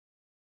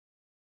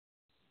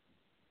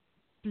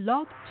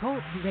Blog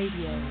Talk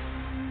Radio.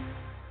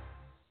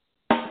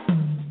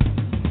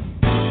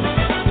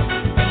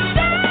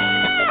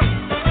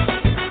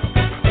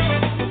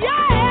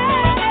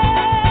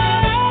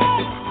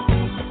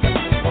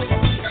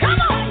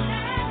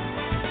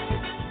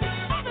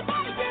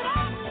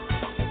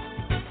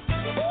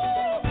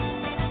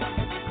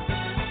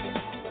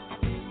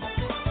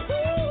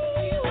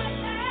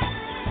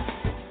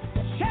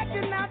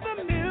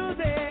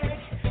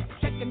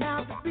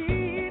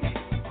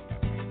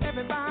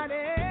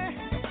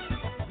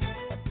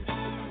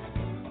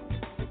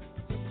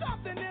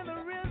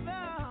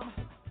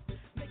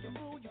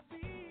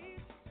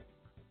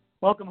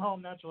 Welcome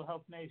home, Natural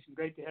Health Nation.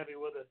 Great to have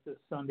you with us this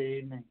Sunday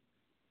evening.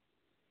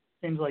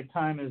 Seems like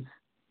time is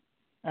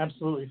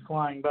absolutely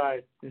flying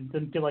by. It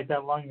didn't feel like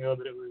that long ago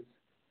that it was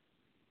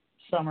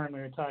summer and we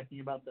were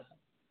talking about the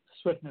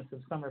swiftness of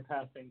summer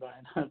passing by.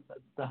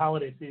 The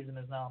holiday season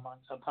is now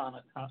upon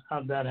us. How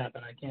did that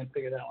happen? I can't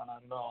figure that one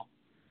out at all.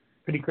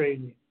 Pretty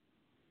crazy.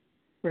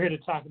 We're here to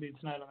talk with you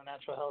tonight on the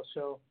Natural Health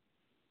Show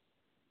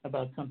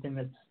about something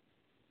that's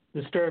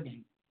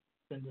disturbing.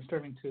 It's been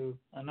disturbing to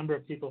a number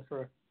of people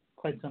for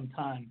quite some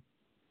time.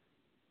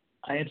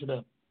 I entered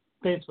a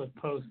Facebook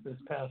post this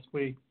past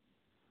week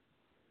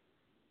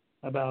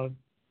about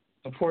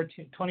a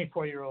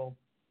 24-year-old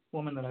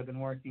woman that I've been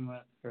working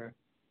with for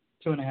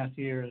 2.5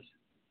 years.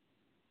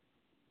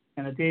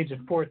 And at the age of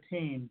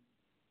 14,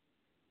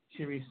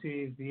 she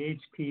received the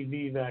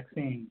HPV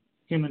vaccine,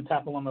 human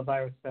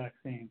papillomavirus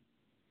vaccine.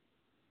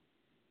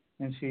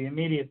 And she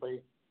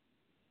immediately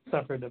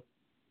suffered a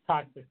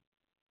toxic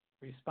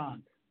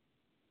response.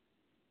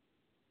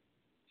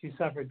 She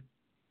suffered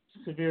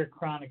severe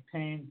chronic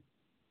pain.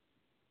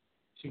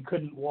 She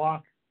couldn't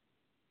walk.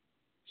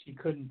 She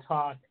couldn't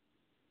talk.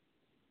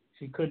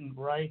 She couldn't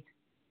write.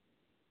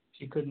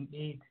 She couldn't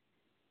eat.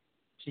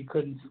 She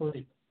couldn't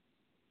sleep.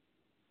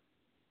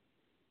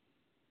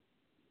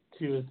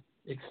 She was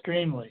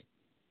extremely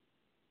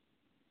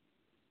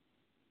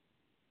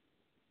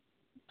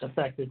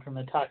affected from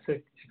a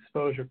toxic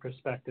exposure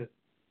perspective.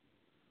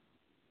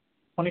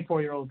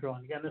 24-year-old girl.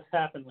 And again, this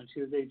happened when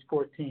she was age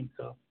 14,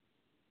 so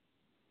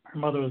her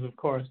mother was, of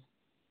course,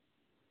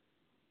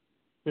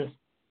 just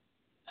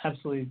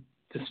absolutely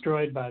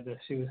destroyed by this.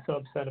 She was so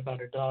upset about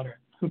her daughter.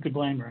 Who could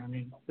blame her? I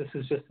mean, this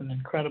is just an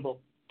incredible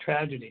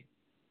tragedy.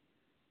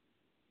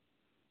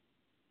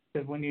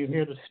 Because when you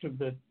hear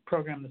the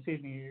program this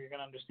evening, you're going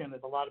to understand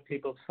that a lot of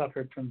people have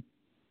suffered from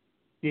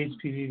the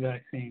HPV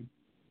vaccine.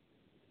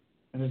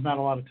 And there's not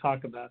a lot of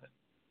talk about it.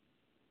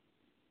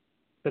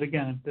 But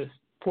again, this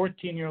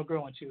 14-year-old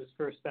girl, when she was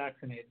first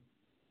vaccinated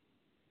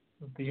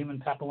with the human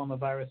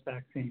papillomavirus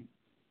vaccine,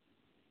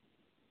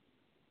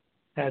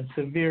 had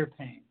severe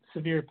pain.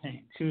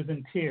 She was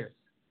in tears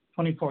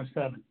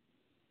 24/7.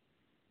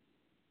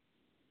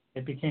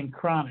 It became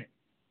chronic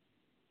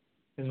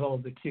as well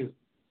as acute.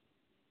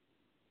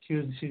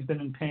 She's been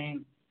in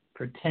pain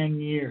for 10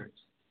 years.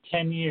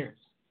 10 years.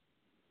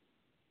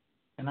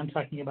 And I'm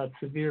talking about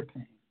severe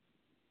pain.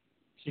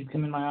 She'd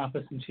come in my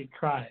office and she'd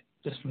cry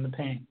just from the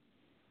pain.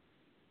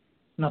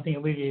 Nothing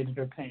alleviated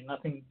her pain.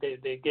 Nothing.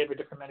 They gave her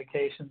different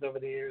medications over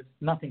the years.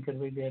 Nothing could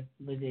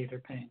alleviate her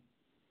pain.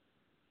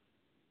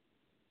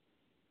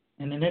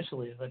 And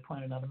initially, as I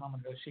pointed out a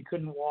moment ago, she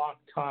couldn't walk,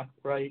 talk,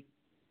 write,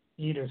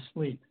 eat, or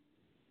sleep.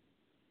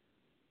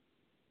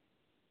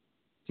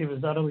 She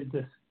was utterly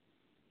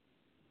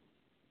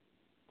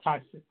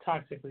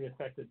toxically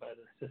affected by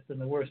this, just in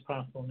the worst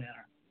possible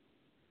manner.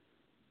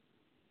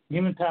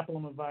 Human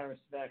papillomavirus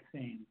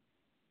vaccine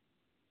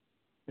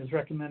is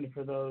recommended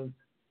for those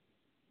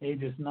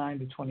ages 9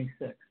 to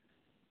 26.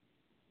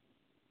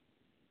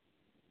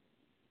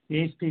 The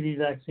HPV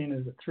vaccine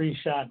is a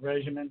 3-shot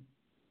regimen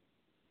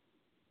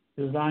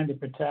designed to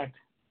protect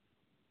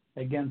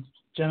against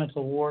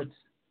genital warts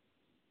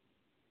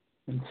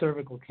and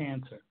cervical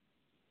cancer.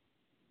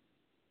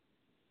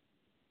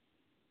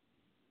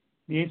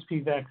 The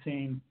HPV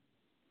vaccine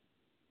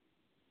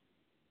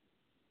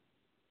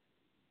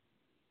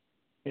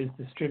is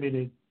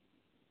distributed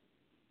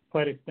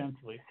quite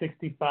extensively.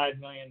 65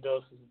 million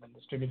doses have been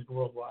distributed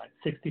worldwide.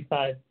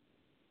 65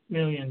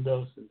 million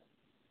doses.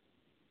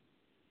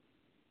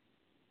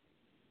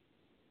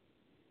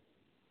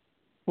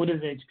 What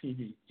is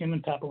HPV?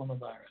 Human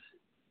papillomavirus.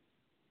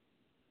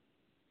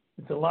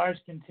 It's a large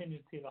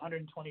contingency of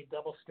 120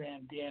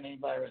 double-strand DNA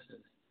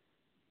viruses,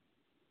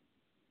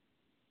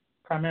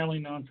 primarily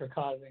known for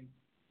causing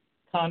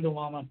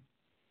condyloma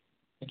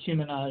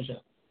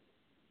acuminasia,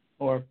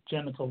 or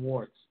genital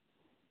warts.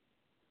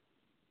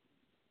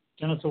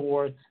 Genital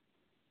warts,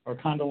 or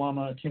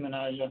condyloma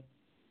acuminasia,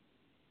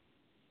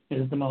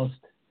 is the most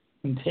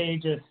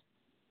contagious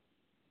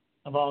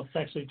of all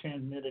sexually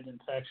transmitted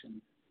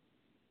infections,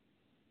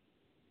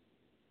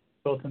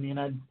 both in the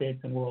United States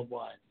and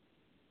worldwide.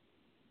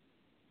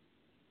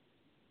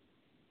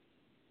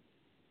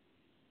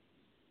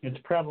 Its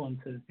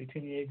prevalence is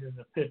between the ages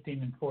of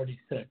 15 and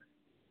 46.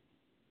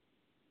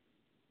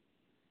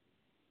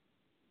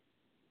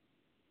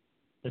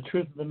 The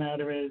truth of the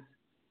matter is,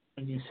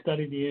 when you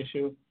study the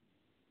issue,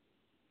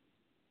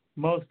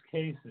 most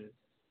cases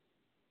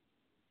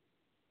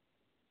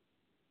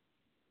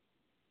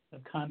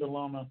of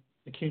condyloma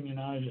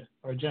acuminasia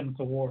or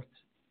genital warts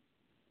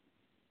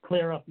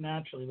clear up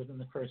naturally within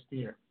the first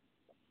year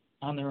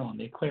on their own.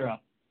 They clear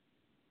up.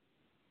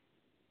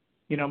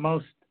 You know,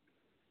 most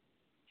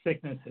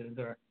sicknesses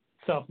are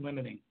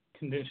self-limiting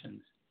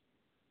conditions.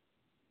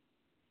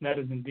 That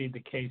is indeed the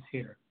case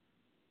here.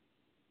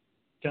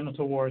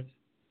 Genital warts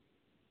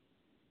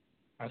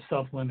are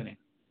self-limiting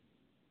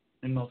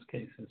in most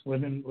cases.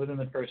 Within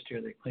the first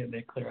year,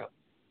 they clear up.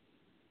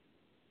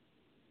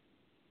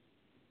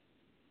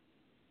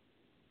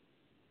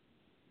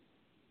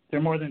 There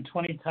are more than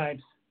 20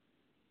 types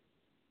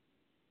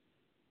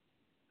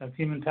of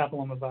human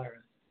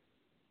papillomavirus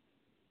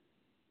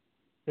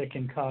that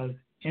can cause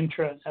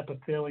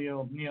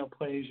intraepithelial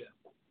neoplasia.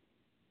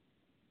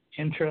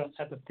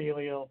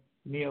 Intraepithelial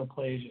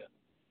neoplasia.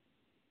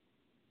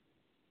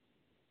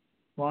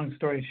 Long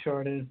story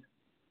short is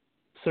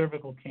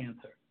cervical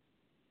cancer.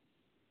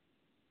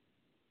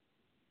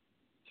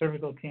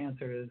 Cervical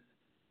cancer is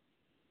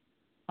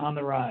on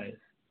the rise,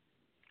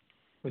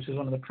 which is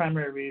one of the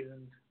primary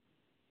reasons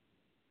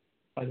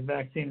why the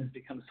vaccine has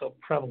become so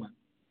prevalent.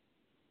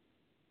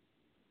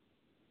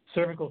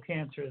 Cervical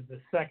cancer is the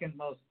second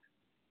most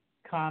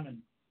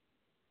common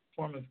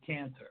form of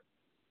cancer.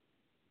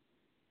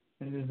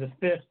 And it is the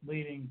fifth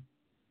leading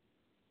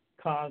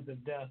cause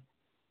of death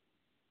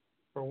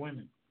for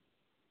women.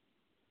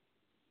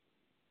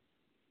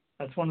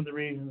 That's one of the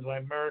reasons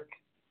why Merck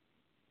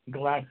and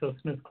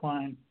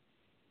GlaxoSmithKline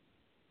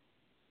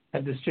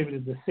have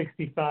distributed the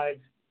 65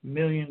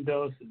 million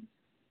doses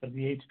of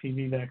the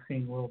HPV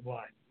vaccine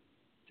worldwide.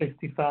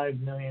 65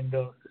 million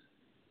doses.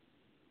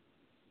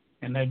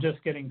 And they're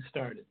just getting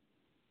started.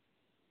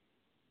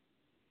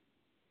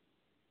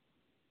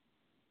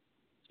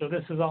 So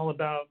this is all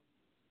about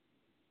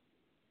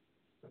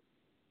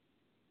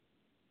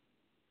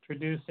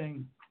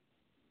producing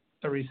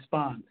a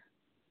response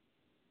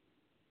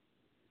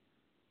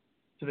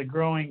to the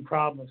growing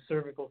problem of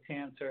cervical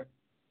cancer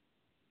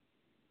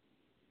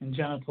and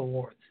genital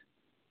warts.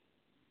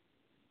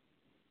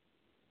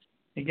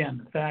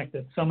 Again, the fact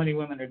that so many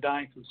women are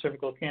dying from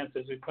cervical cancer,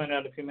 as we pointed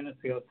out a few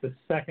minutes ago, it's the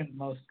second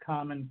most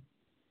common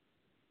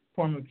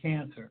form of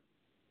cancer,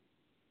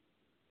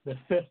 the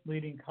fifth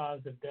leading cause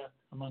of death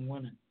among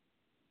women.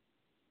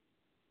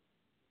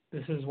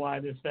 This is why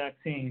this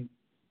vaccine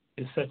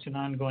is such an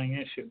ongoing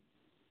issue.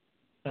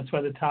 That's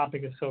why the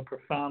topic is so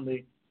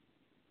profoundly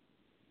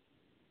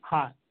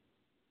hot.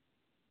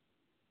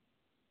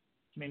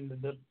 I mean,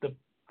 the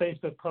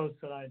Facebook post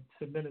that I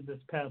submitted this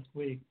past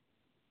week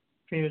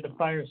created a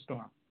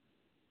firestorm.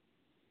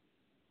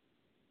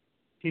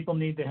 People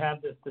need to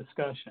have this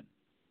discussion.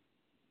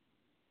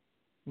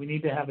 We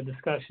need to have a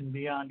discussion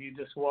beyond you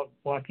just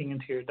walking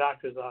into your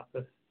doctor's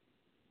office.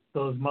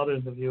 Those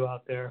mothers of you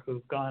out there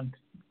who've gone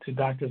to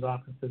doctor's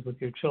offices with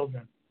your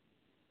children.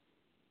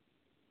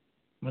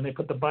 When they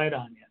put the bite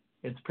on you,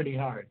 it's pretty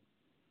hard.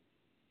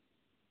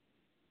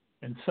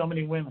 And so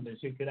many women, as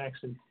you could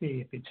actually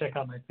see if you check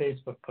out my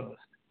Facebook post,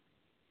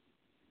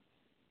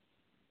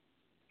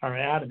 are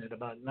adamant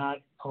about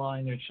not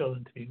allowing their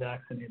children to be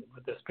vaccinated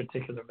with this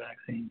particular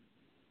vaccine.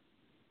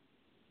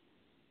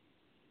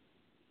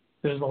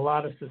 There's a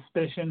lot of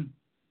suspicion.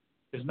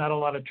 There's not a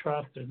lot of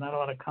trust. There's not a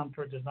lot of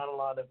comfort. There's not a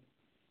lot of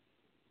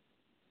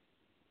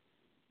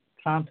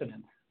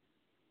confidence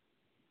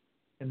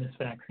in this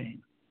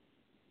vaccine.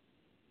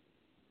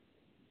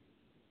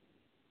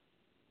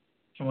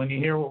 And when you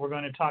hear what we're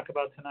going to talk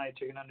about tonight,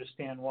 you're going to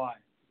understand why.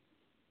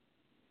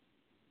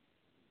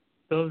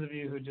 Those of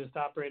you who are just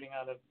operating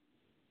out of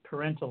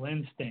parental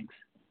instincts,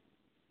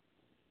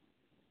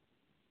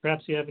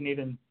 perhaps you haven't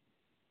even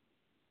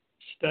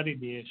studied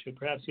the issue.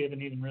 Perhaps you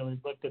haven't even really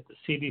looked at the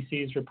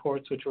CDC's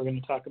reports, which we're going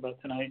to talk about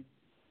tonight.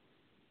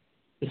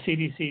 The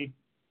CDC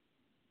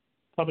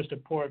published a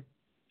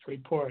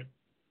report.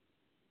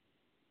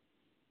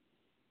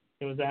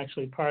 It was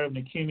actually part of an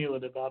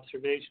accumulative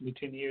observation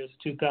between the years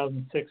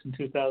 2006 and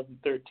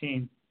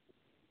 2013,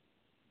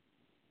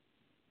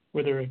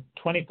 where there were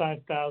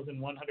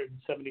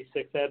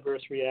 25,176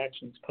 adverse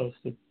reactions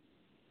posted.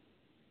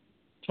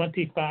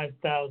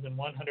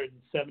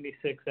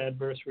 25,176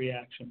 adverse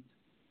reactions.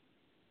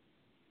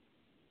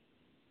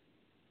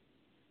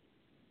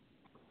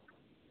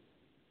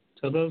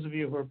 So those of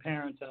you who are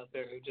parents out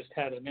there who just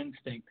had an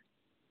instinct,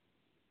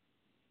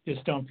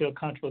 just don't feel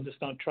comfortable, just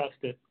don't trust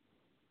it,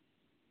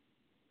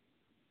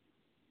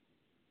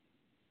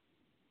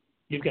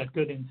 you've got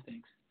good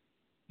instincts.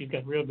 You've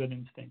got real good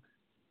instincts.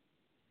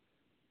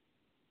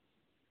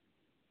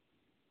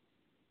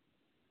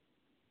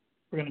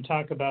 We're going to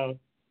talk about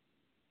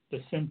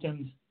the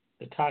symptoms,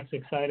 the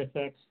toxic side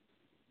effects.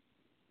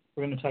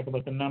 We're going to talk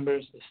about the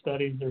numbers, the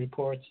studies, the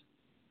reports.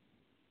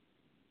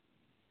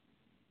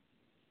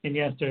 And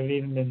yes, there have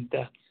even been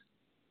deaths.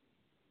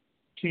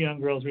 2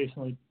 young girls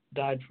recently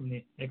died from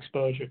the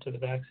exposure to the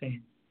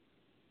vaccine.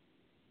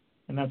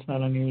 And that's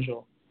not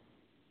unusual.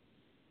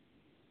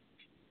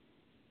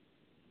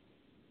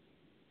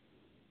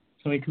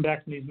 So when we come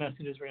back from these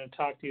messages, we're going to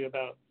talk to you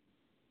about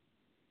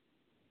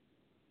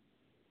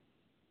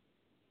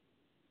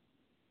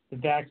the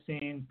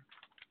vaccine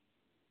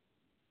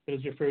that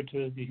is referred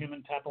to as the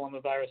human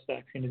papillomavirus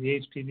vaccine, or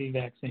the HPV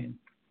vaccine.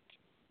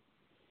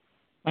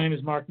 My name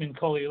is Mark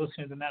Mincoli. You're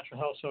listening to the Natural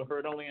Health Show,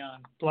 heard only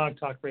on Blog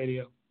Talk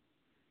Radio.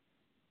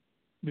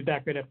 We'll be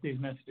back right after these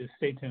messages.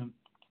 Stay tuned.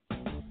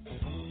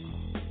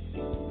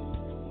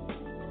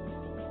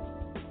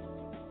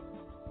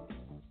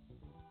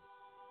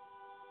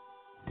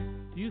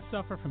 Do you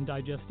suffer from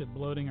digestive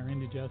bloating or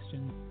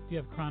indigestion? Do you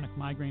have chronic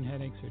migraine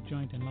headaches or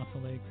joint and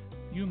muscle aches?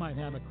 You might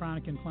have a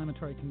chronic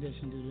inflammatory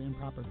condition due to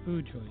improper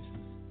food choices.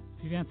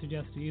 If you've answered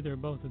yes to either or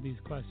both of these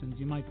questions,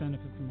 you might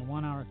benefit from a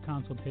 1-hour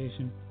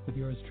consultation with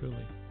yours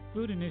truly.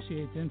 Food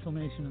initiates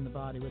inflammation in the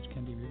body, which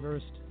can be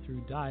reversed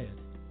through diet.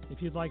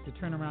 If you'd like to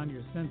turn around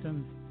your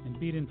symptoms and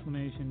beat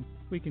inflammation,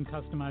 we can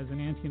customize an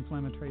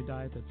anti-inflammatory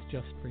diet that's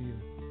just for you.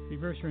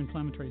 Reverse your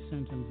inflammatory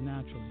symptoms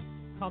naturally.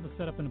 Call to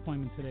set up an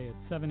appointment today at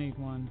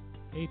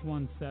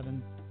 781-817-3444.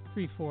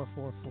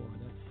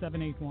 That's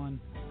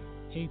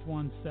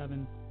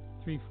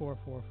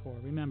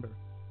 781-817-3444. Remember,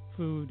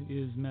 food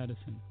is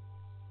medicine.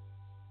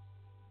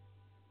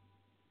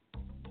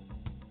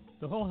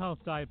 The Whole Health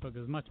Diet Book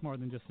is much more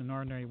than just an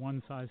ordinary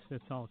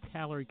one-size-fits-all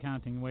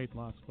calorie-counting weight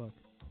loss book.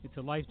 It's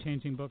a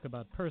life-changing book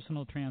about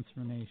personal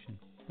transformation.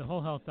 The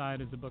Whole Health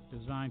Diet is a book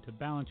designed to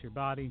balance your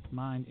body,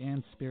 mind,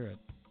 and spirit,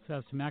 so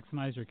as to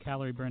maximize your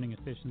calorie-burning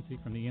efficiency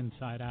from the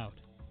inside out.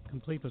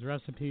 Complete with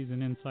recipes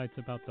and insights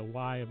about the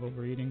why of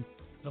overeating,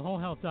 The Whole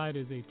Health Diet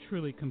is a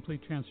truly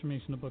complete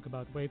transformational book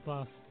about weight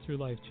loss through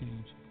life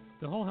change.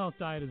 The Whole Health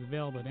Diet is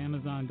available at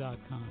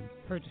Amazon.com.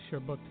 Purchase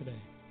your book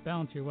today.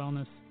 Balance your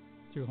wellness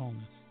through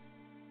wholeness.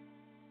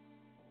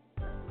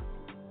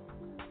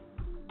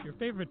 Your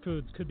favorite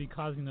foods could be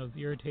causing those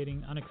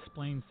irritating,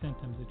 unexplained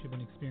symptoms that you've been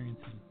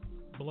experiencing.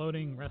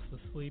 Bloating, restless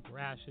sleep,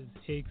 rashes,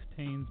 aches,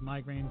 pains,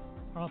 migraines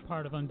are all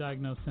part of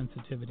undiagnosed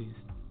sensitivities.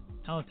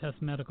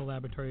 Allotest Medical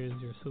Laboratory is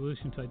your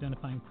solution to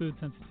identifying food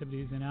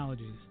sensitivities and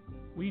allergies.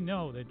 We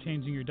know that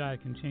changing your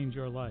diet can change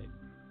your life.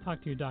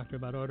 Talk to your doctor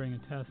about ordering a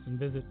test and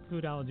visit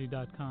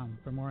foodallergy.com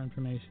for more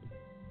information.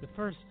 The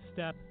first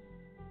step,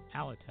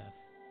 Allotest.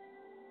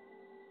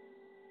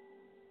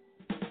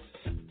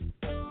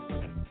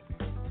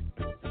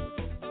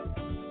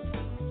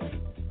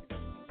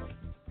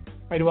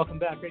 All right, welcome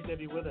back. Great to have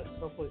you with us.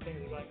 Hopefully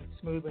things are going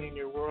smoothly in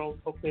your world.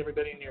 Hopefully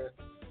everybody in your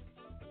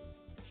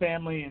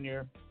family and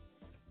your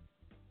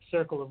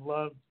circle of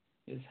love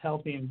is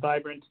healthy and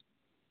vibrant.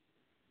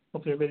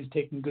 Hopefully everybody's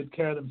taking good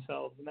care of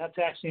themselves. And that's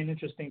actually an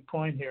interesting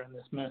point here in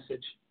this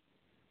message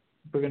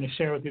we're going to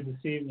share with you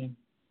this evening.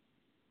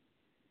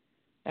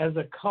 As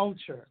a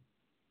culture,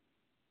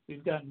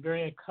 we've gotten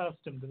very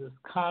accustomed to this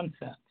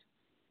concept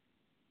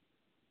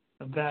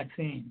of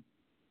vaccine.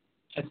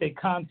 I say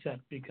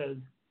concept because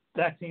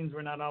vaccines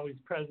were not always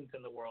present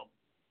in the world.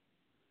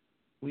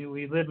 We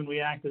live and we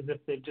act as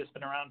if they've just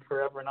been around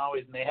forever and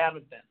always, and they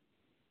haven't been.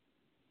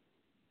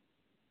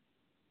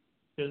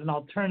 There's an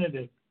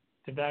alternative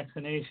to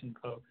vaccination,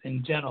 folks.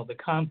 In general, the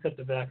concept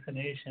of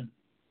vaccination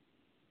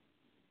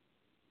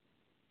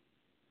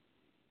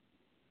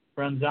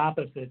runs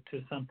opposite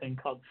to something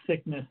called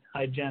sickness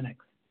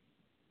hygienics.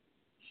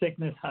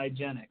 Sickness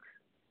hygienics.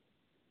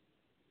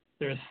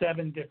 There are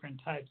 7 different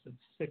types of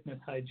sickness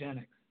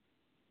hygienics.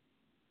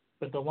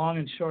 But the long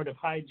and short of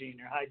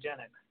hygiene or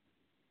hygienics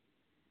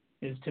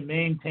is to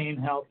maintain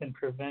health and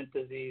prevent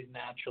disease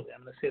naturally.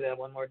 I'm going to say that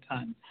one more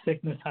time.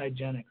 Sickness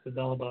hygienics is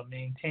all about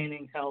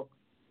maintaining health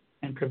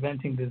and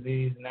preventing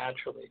disease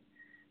naturally.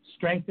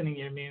 Strengthening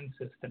your immune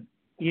system.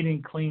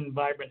 Eating clean,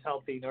 vibrant,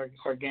 healthy,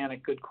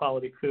 organic, good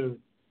quality food.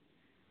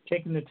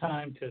 Taking the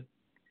time to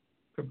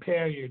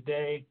prepare your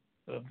day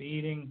of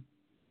eating,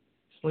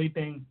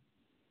 sleeping,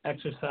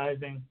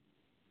 exercising,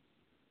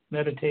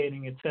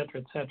 meditating,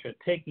 etc., etc.,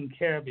 taking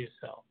care of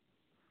yourself.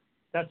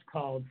 That's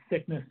called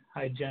sickness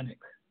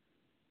hygienics.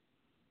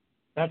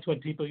 That's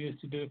what people used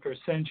to do for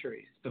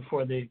centuries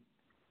before they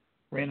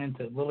ran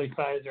into Lilly,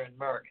 Pfizer, and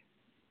Merck.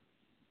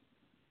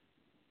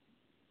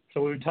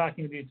 So we were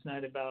talking to you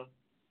tonight about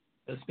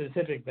a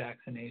specific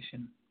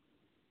vaccination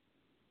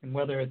and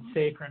whether it's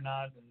safe or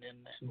not, and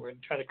we're going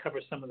to try to cover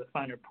some of the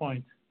finer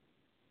points.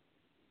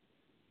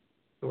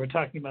 So we're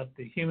talking about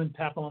the human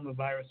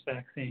papillomavirus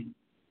vaccine.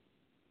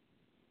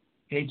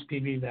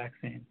 HPV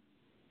vaccine,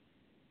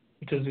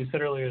 which, as we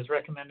said earlier, is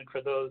recommended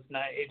for those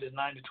ages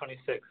 9 to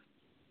 26.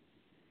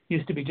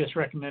 Used to be just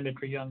recommended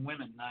for young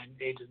women,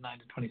 ages 9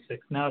 to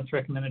 26. Now it's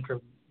recommended for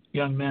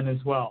young men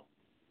as well.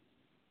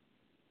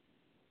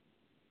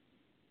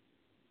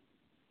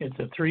 It's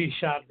a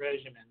 3-shot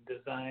regimen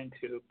designed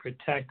to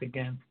protect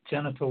against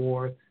genital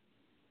warts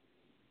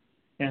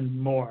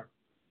and more.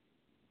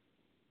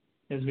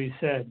 As we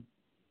said,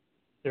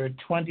 there are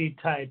 20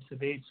 types of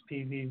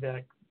HPV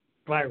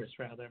virus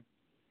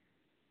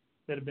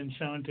that have been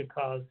shown to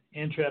cause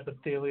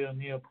intraepithelial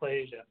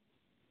neoplasia,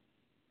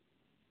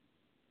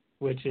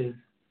 which is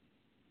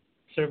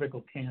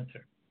cervical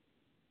cancer.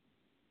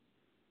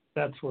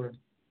 That's where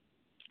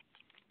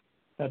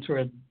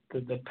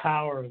the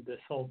power of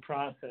this whole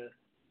process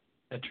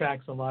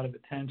attracts a lot of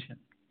attention.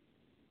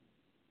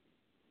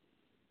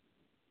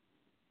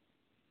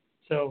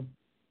 So,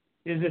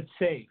 is it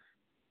safe?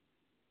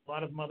 A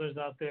lot of mothers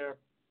out there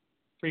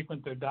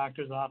frequent their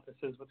doctor's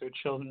offices with their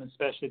children,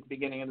 especially at the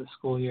beginning of the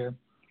school year,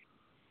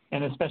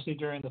 and especially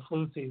during the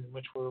flu season,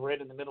 which we're right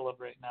in the middle of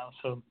right now.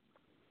 So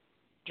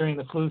during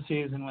the flu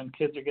season, when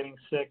kids are getting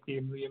sick,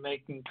 you're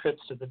making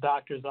trips to the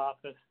doctor's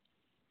office,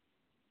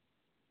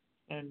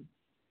 and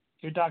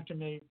your doctor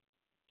may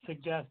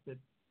suggest that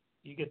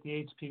you get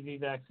the HPV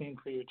vaccine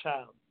for your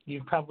child.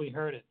 You've probably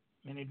heard it.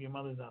 Many of you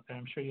mothers out there,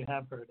 I'm sure you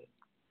have heard it.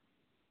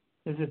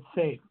 Is it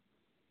safe?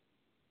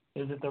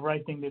 Is it the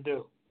right thing to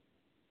do?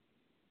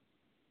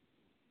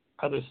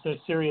 Are there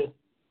serious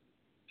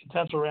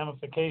potential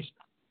ramifications,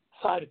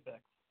 side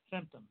effects,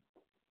 symptoms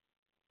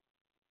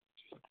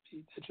that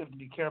you have to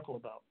be careful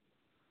about?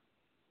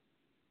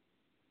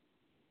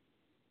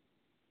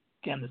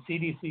 Again, the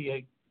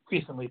CDC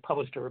recently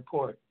published a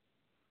report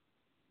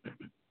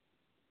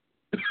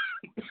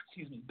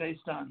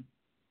based on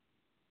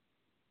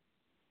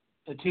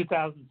the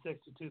 2006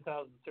 to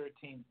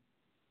 2013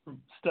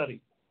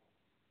 study.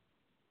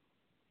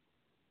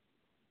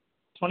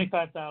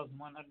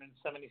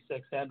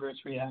 25,176 adverse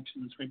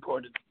reactions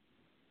reported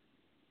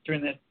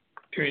during that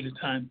period of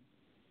time,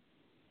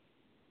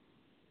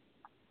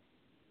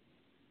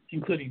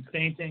 including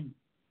fainting,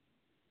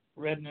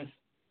 redness,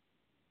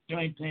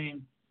 joint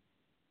pain,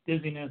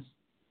 dizziness,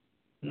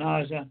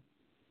 nausea,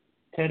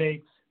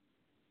 headaches,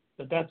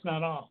 but that's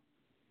not all.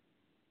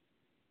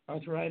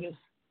 Arthritis,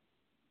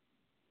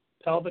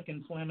 pelvic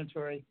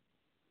inflammatory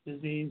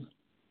disease,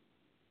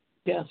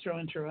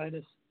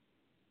 gastroenteritis,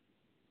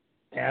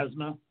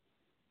 asthma,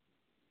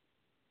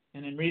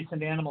 and in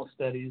recent animal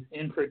studies,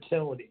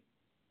 infertility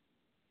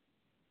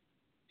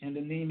and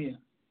anemia.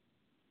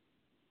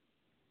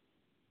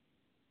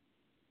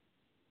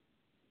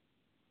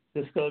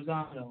 This goes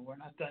on, though. We're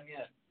not done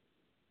yet.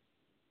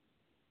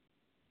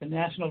 The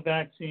National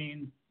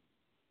Vaccine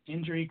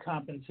Injury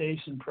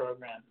Compensation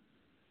Program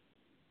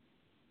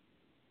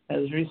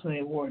has recently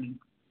awarded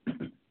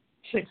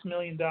 $6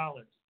 million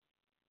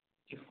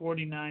to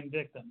 49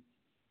 victims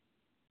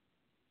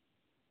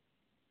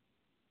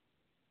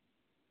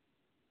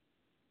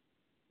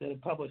that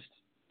have published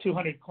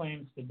 200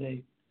 claims to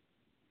date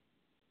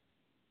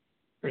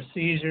for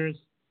seizures,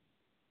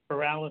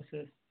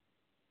 paralysis,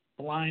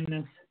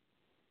 blindness,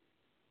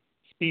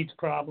 speech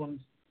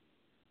problems,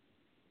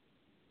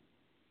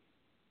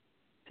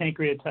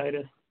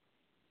 pancreatitis,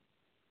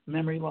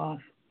 memory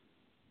loss.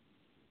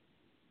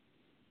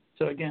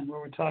 So again, what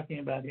we're talking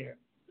about here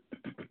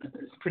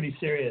is pretty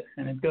serious,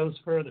 and it goes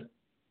further.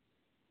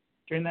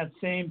 During that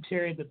same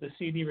period that the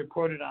CD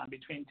reported on,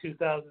 between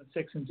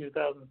 2006 and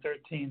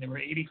 2013, there were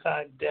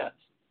 85 deaths.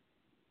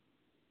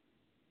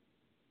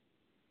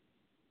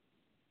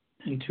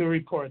 And two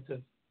reports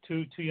of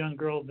two young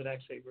girls that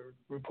actually were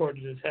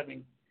reported as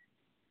having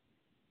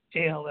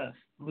ALS,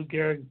 Lou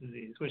Gehrig's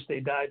disease, which they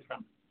died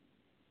from.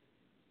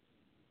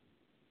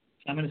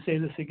 I'm going to say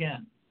this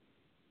again.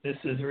 This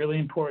is really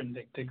important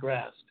to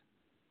grasp.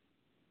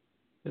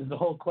 Because the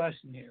whole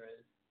question here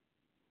is,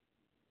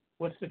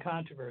 what's the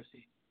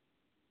controversy?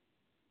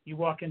 You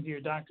walk into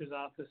your doctor's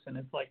office and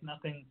it's like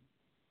nothing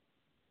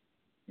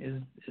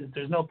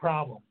there's no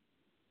problem.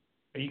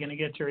 Are you going to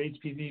get your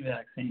HPV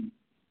vaccine?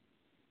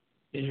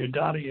 Is your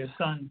daughter, your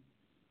son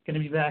going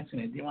to be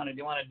vaccinated? Do you want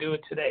to do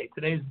it today?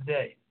 Today's the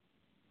day.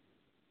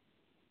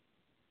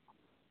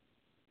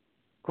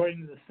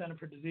 According to the Center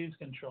for Disease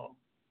Control,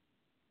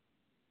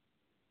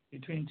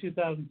 between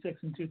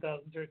 2006 and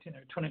 2013,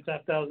 there were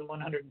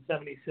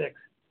 25,176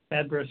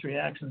 adverse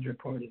reactions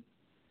reported,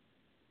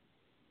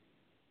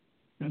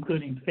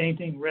 including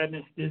fainting,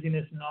 redness,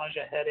 dizziness,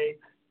 nausea,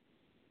 headaches,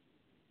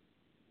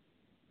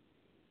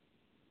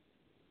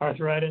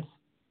 arthritis,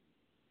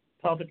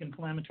 pelvic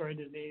inflammatory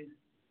disease,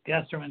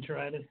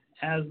 gastroenteritis,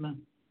 asthma,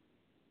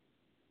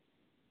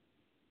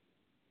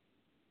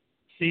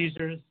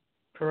 seizures,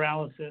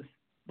 paralysis,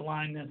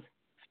 blindness,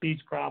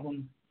 speech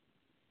problems,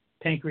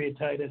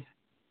 pancreatitis,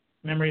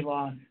 memory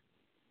loss,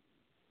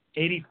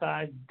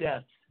 85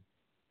 deaths,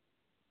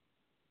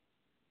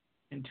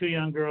 and two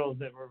young girls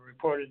that were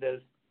reported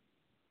as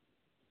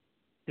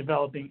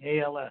developing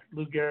ALS,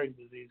 Lou Gehrig's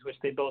disease, which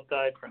they both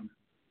died from.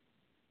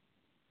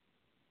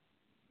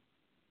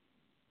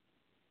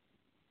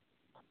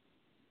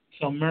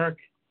 So Merck,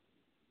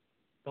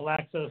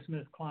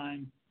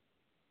 GlaxoSmithKline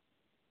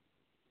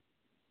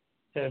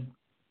have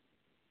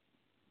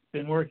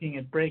been working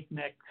at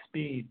breakneck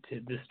speed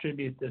to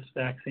distribute this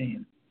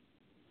vaccine.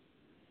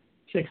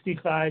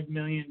 65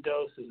 million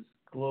doses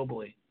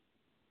globally.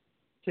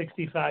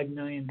 65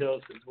 million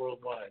doses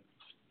worldwide.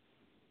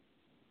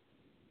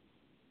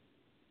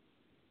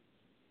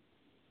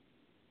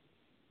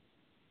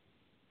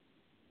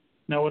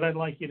 Now, what I'd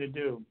like you to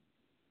do,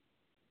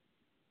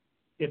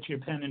 get your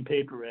pen and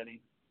paper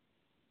ready.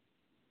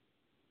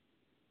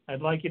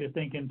 I'd like you to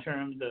think in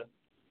terms of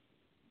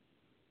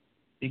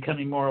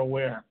becoming more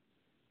aware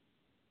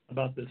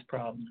about this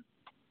problem.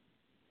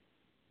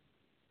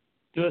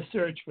 Do a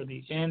search for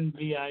the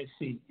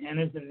NVIC. N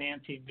is in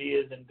Nancy, V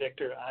is in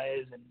Victor, I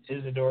is in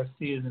Isidore,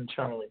 C is in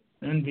Charlie.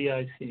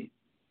 NVIC.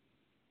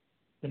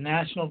 The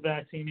National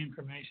Vaccine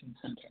Information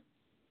Center.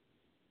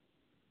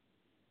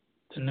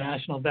 The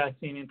National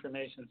Vaccine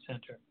Information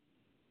Center.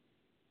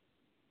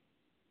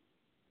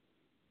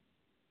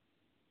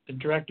 The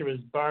director is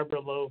Barbara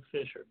Lowe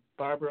Fisher.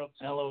 Barbara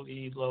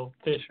L-O-E Lowe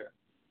Fisher.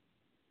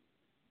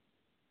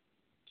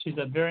 She's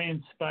a very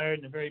inspired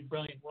and a very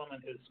brilliant woman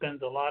who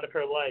spends a lot of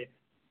her life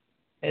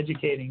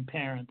educating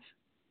parents,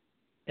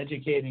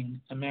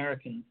 educating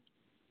Americans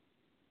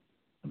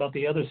about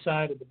the other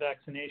side of the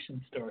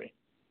vaccination story.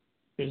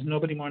 There's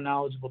nobody more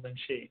knowledgeable than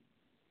she.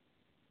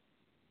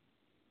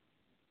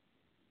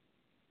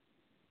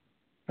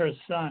 Her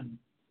son,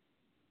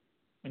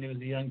 when he was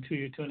a young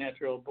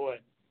 2.5-year-old boy,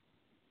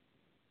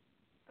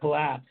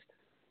 collapsed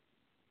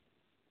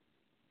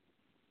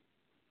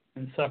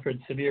and suffered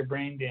severe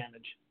brain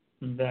damage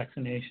from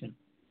vaccination.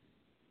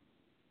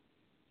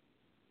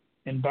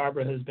 And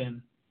Barbara has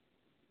been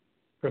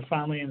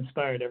profoundly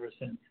inspired ever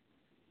since.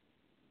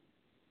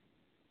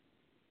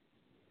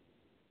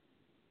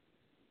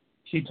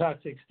 She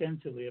talks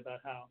extensively about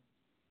how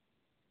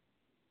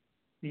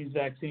these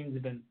vaccines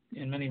have been,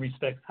 in many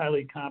respects,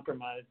 highly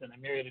compromised in a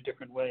myriad of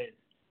different ways.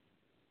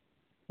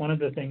 One of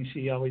the things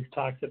she always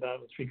talks about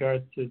with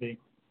regards to the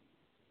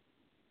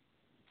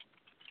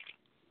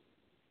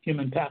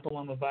human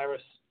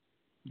papillomavirus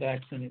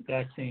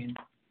vaccine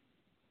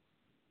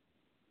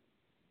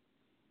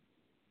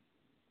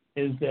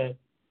is that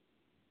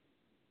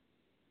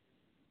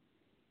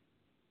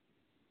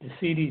the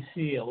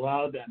CDC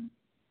allowed them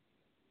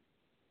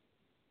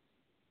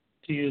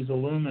to use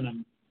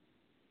aluminum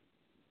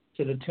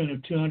to the tune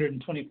of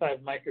 225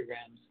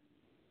 micrograms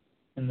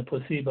in the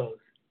placebos.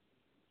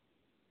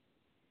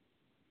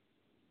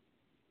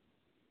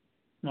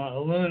 Now,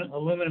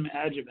 aluminum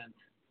adjuvants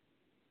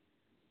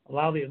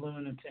allow the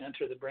aluminum to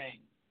enter the brain.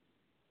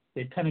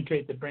 They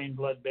penetrate the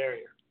brain-blood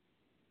barrier.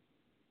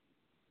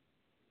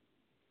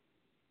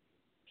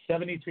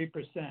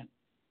 73%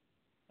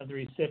 of the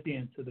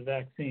recipients of the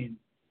vaccine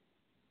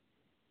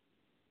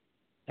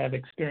have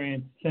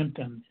experienced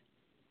symptoms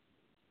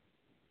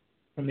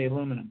from the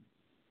aluminum.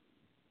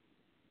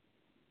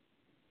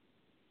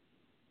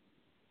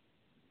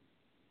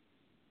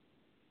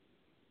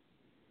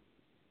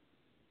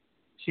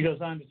 She goes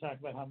on to talk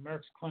about how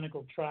Merck's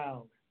clinical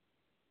trials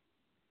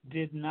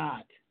did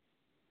not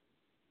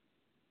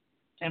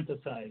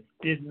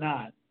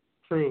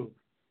prove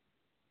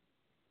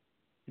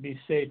to be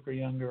safe for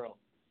young girls.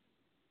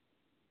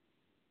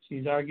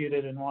 She's argued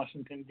it in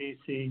Washington,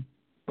 D.C.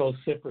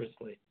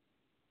 vociferously.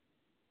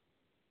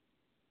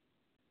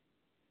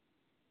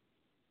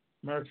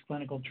 Merck's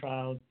clinical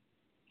trials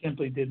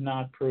simply did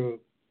not prove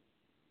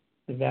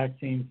the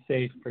vaccine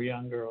safe for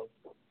young girls.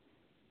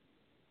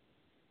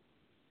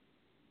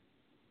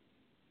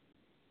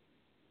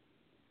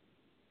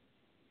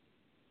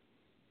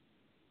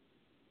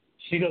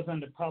 She goes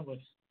on to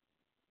publish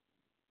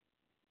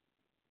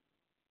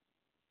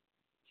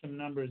some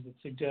numbers that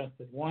suggest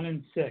that 1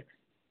 in 6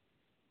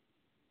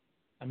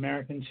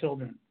 American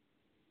children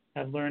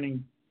have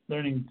learning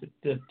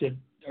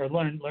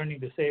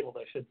disabled,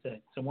 I should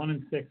say. So 1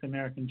 in 6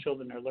 American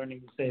children are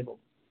learning disabled.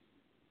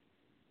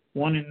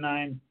 1 in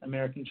 9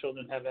 American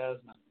children have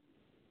asthma.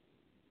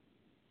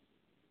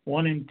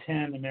 1 in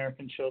 10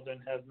 American children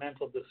have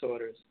mental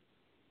disorders.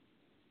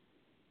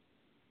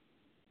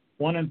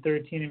 1 in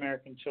 13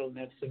 American children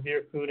have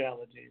severe food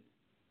allergies.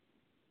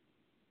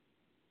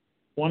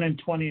 1 in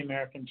 20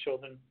 American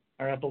children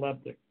are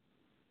epileptic.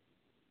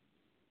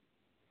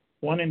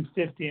 1 in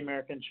 50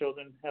 American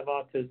children have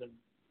autism.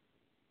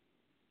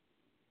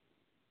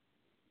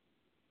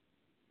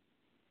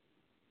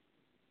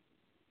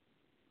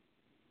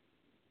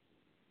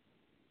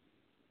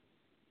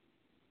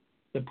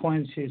 The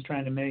point she's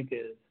trying to make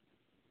is,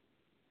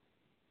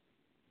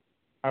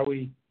 are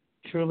we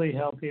truly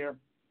healthier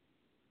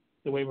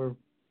the way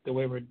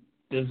we're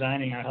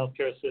designing our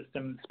healthcare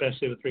system,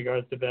 especially with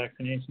regards to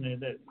vaccination?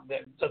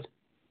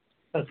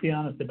 Let's be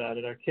honest about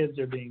it. Our kids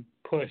are being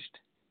pushed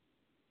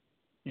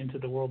into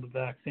the world of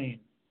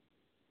vaccine.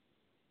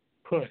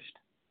 Pushed.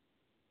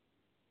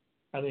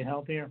 Are they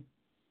healthier?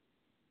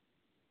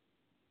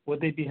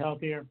 Would they be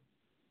healthier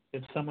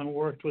if someone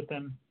worked with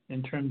them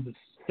in terms of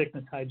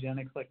sickness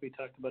hygienics like we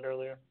talked about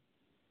earlier?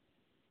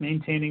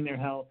 Maintaining their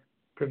health,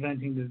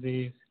 preventing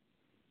disease,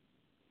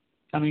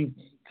 coming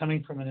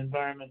from an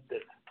environment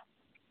that's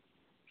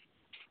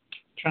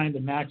trying to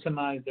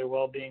maximize their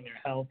well-being,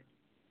 their health,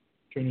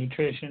 through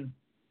nutrition,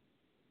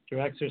 through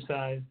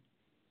exercise.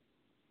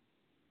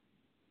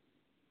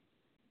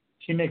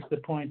 She makes the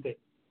point that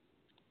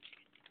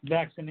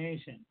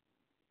vaccination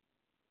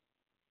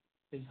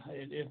is,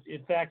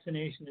 if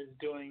vaccination is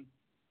doing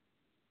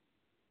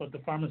what the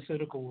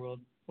pharmaceutical world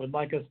would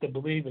like us to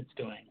believe it's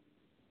doing,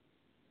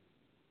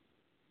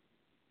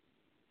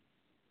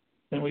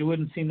 then we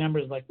wouldn't see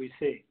numbers like we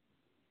see.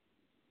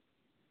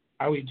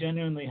 Are we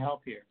genuinely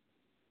healthier?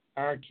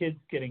 Are our kids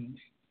getting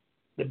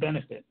the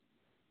benefit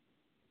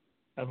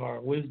of our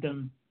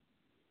wisdom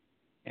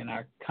and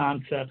our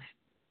concepts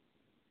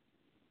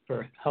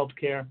for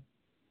healthcare?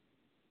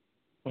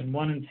 When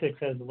 1 in 6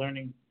 has a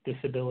learning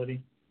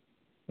disability,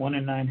 1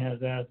 in 9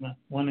 has asthma.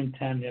 1 in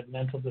 10 have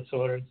mental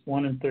disorders.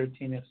 1 in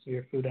 13 have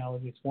severe food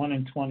allergies. 1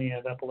 in 20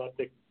 have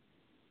epileptic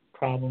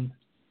problems.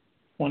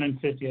 1 in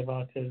 50 have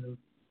autism.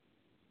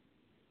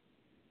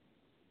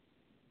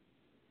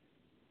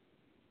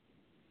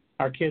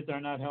 Our kids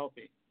are not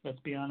healthy. Let's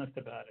be honest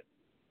about it.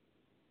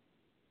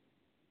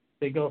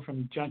 They go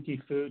from junky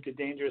food to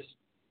dangerous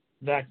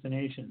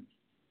vaccinations.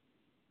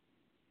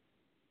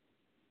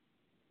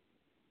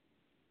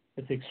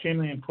 It's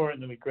extremely important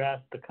that we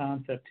grasp the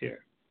concept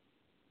here.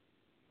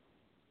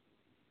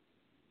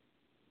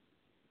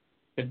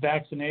 That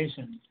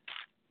vaccinations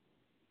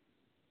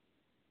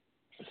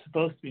are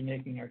supposed to be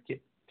making our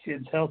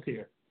kids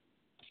healthier.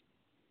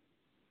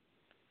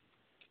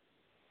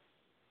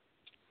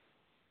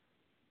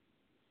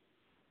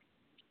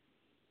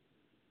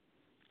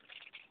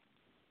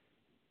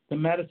 The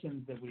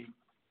medicines that we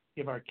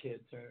give our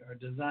kids are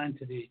designed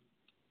to be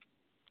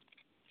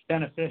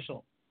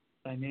beneficial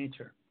by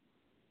nature.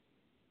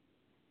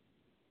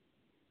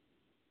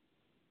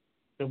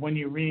 So when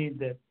you read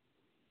that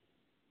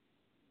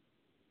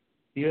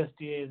the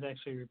USDA is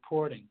actually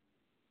reporting,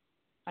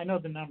 I know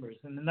the numbers,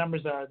 and the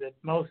numbers are that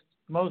most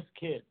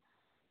kids,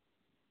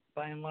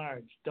 by and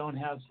large, don't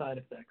have side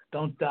effects,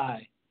 don't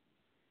die,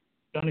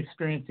 don't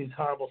experience these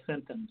horrible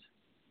symptoms.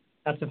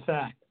 That's a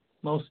fact.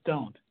 Most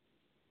don't.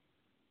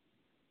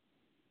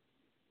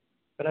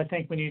 But I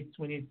think we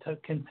need to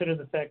consider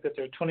the fact that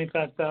there are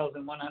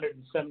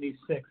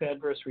 25,176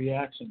 adverse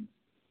reactions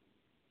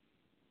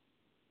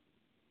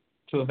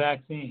to a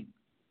vaccine.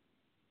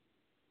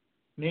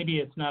 Maybe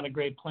it's not a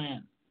great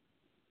plan.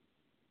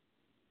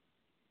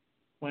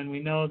 When we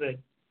know that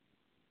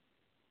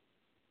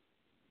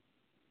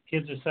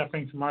kids are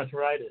suffering from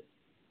arthritis,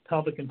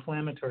 pelvic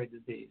inflammatory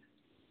disease,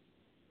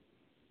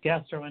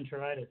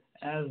 gastroenteritis,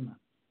 asthma.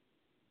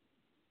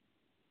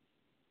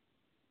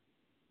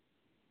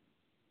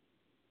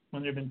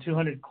 When there have been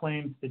 200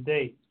 claims to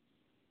date,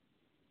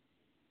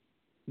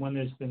 when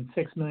there's been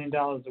 $6 million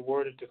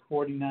awarded to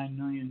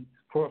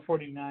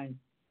 49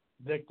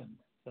 victims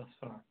thus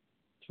far,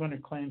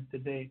 200 claims to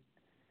date,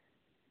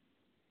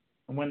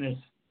 and when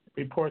there's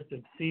reports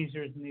of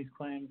seizures in these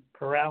claims,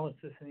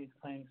 paralysis in these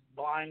claims,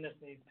 blindness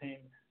in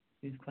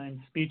these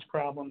claims, speech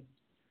problems,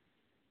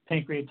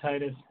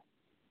 pancreatitis,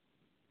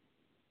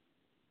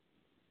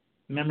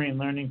 memory and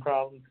learning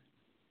problems,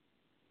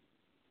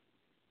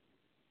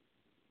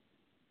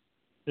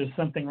 there's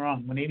something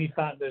wrong.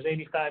 There's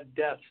 85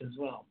 deaths as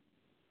well,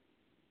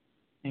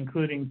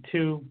 including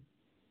 2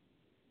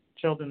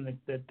 children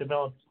that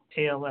developed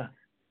ALS.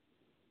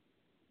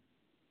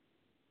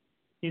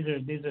 These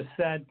are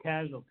sad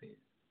casualties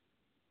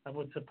of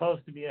what's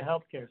supposed to be a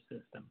healthcare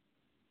system.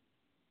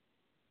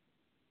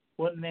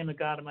 What in the name of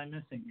God am I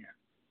missing here?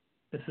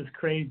 This is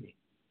crazy.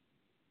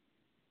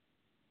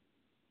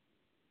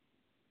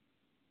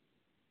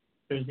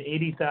 There's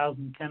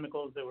 80,000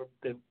 chemicals that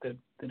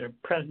are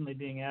presently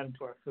being added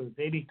to our foods.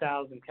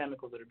 80,000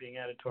 chemicals that are being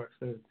added to our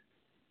foods.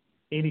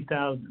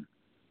 80,000.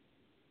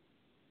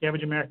 The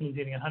average American is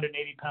eating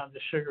 180 pounds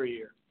of sugar a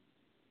year.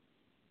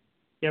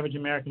 The average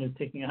American is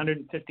taking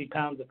 150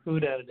 pounds of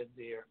food additives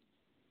a year.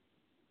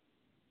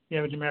 The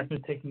average American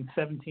is taking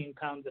 17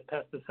 pounds of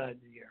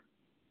pesticides a year.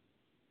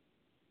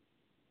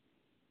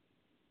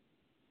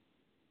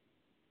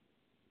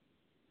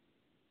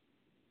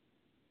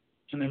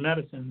 And their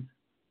medicines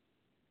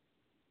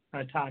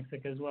are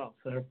toxic as well.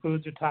 So our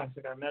foods are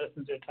toxic, our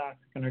medicines are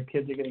toxic, and our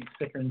kids are getting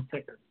sicker and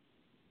sicker.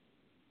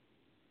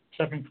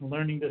 Suffering from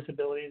learning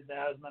disabilities,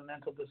 asthma,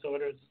 mental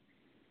disorders,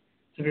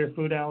 severe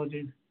food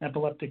allergies,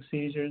 epileptic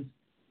seizures.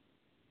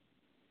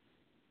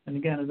 And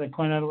again, as I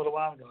pointed out a little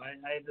while ago, I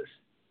have this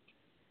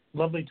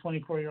lovely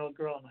 24-year-old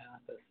girl in my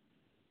office.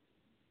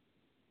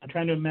 I'm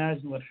trying to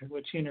imagine what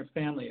she and her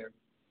family are,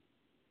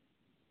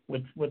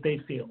 what they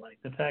feel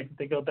like. The fact that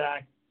they go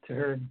back to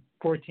her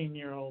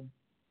 14-year-old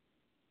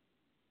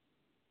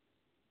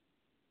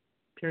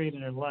period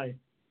in her life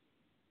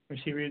where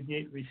she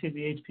received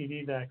the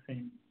HPV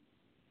vaccine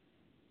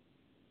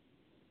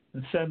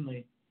and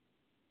suddenly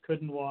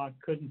couldn't walk,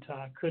 couldn't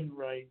talk, couldn't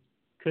write,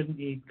 couldn't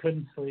eat,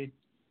 couldn't sleep.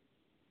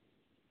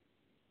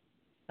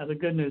 Now the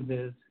good news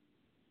is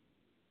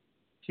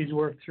she's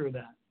worked through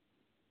that.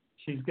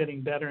 She's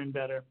getting better and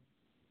better,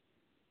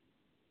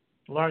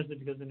 largely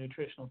because of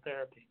nutritional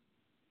therapy.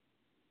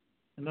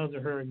 And those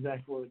are her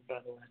exact words, by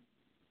the way.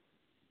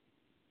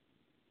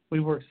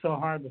 We worked so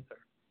hard with her.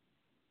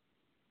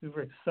 We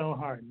worked so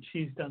hard, and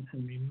she's done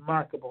some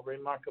remarkable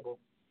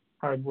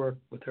hard work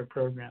with her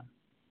program.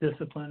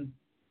 Disciplined,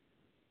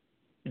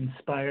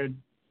 inspired,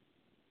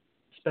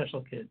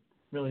 special kid,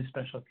 really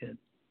special kid.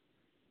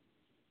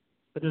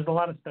 But there's a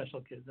lot of special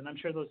kids, and I'm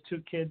sure those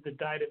 2 kids that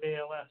died of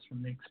ALS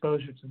from the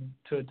exposure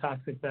to a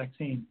toxic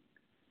vaccine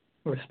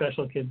were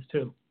special kids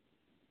too.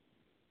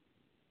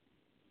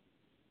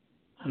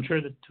 I'm sure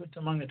that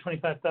among the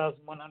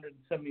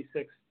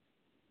 25,176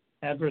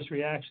 adverse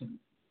reactions,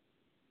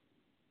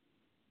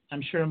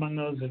 I'm sure among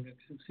those who have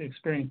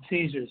experienced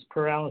seizures,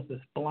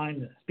 paralysis,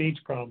 blindness,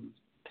 speech problems,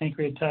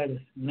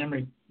 pancreatitis,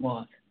 memory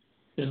loss,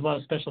 there's a lot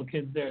of special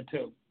kids there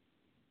too.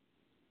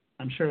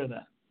 I'm sure of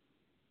that.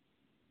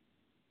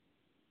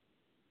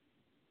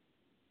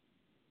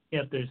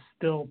 Yet there's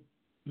still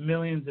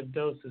millions of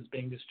doses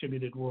being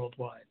distributed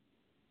worldwide.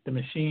 The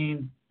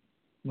machine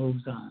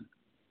moves on.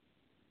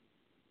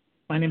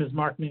 My name is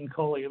Mark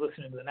Mincola. You're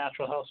listening to The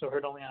Natural Health Show,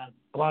 heard only on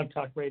Blog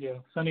Talk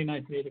Radio, Sunday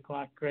nights at 8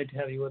 o'clock. Great to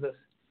have you with us.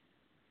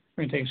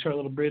 We're going to take a short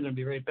little breather and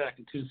be right back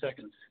in 2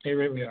 seconds. Stay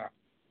right where we are.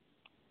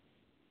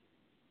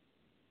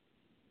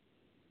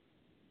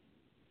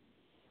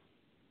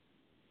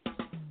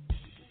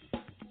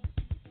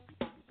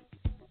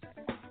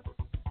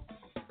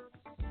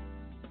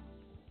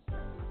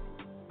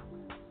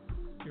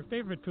 Your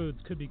favorite foods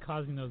could be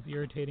causing those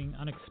irritating,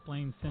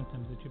 unexplained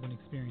symptoms that you've been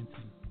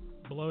experiencing.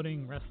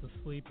 Bloating, restless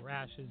sleep,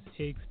 rashes,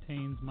 aches,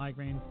 pains,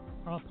 migraines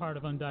are all part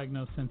of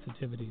undiagnosed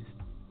sensitivities.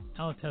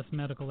 Allotest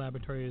Medical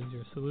Laboratory is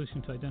your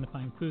solution to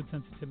identifying food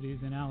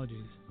sensitivities and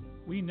allergies.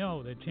 We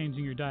know that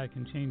changing your diet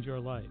can change your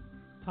life.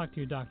 Talk to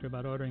your doctor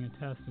about ordering a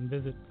test and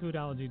visit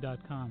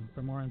foodallergy.com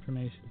for more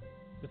information.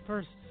 The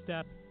first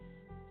step,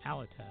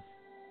 Allotest.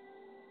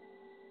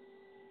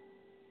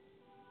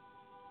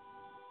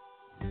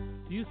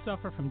 Do you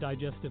suffer from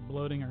digestive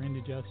bloating or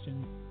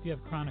indigestion? Do you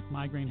have chronic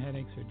migraine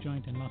headaches or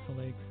joint and muscle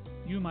aches?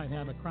 You might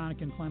have a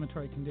chronic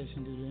inflammatory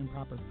condition due to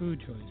improper food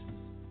choices.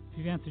 If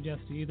you've answered yes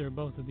to either or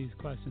both of these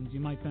questions, you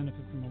might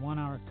benefit from a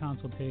 1-hour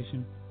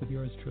consultation with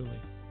yours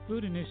truly.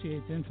 Food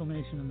initiates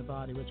inflammation in the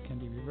body, which can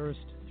be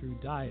reversed through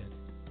diet.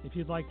 If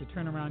you'd like to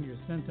turn around your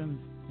symptoms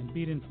and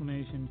beat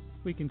inflammation,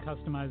 we can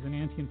customize an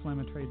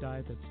anti-inflammatory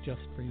diet that's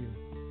just for you.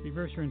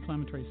 Reverse your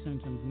inflammatory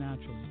symptoms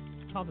naturally.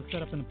 Call to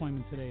set up an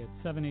appointment today at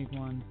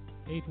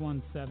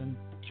 781-817-3444.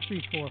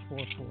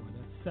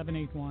 That's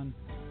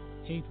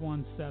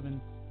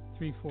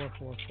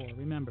 781-817-3444.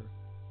 Remember,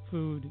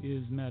 food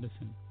is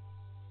medicine.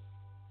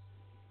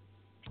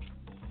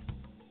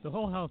 The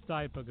Whole Health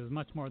Diet Book is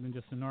much more than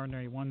just an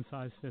ordinary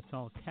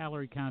one-size-fits-all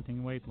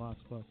calorie-counting weight loss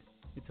book.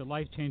 It's a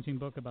life-changing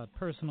book about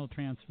personal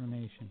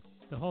transformation.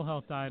 The Whole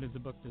Health Diet is a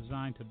book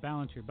designed to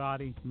balance your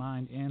body,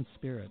 mind, and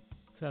spirit,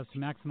 so as to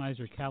maximize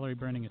your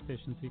calorie-burning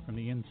efficiency from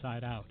the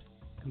inside out.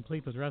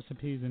 Complete with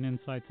recipes and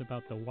insights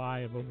about the why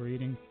of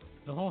overeating,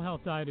 The Whole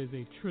Health Diet is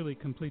a truly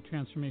complete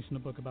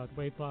transformational book about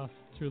weight loss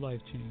through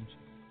life change.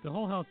 The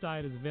Whole Health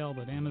Diet is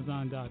available at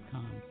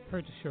Amazon.com.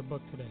 Purchase your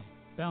book today.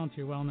 Balance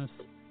your wellness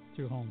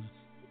through wholeness.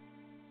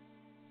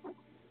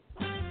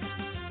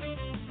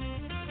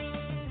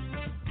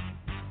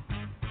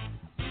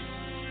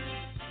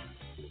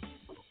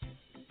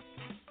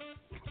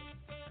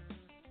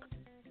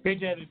 Great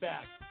to have you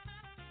back.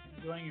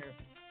 Enjoying your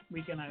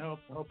weekend, I hope.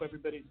 I hope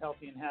everybody's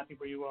healthy and happy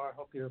where you are. I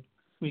hope your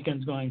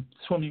weekend's going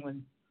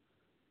swimmingly.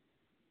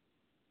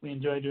 We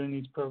enjoy doing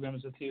these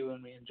programs with you,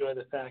 and we enjoy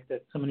the fact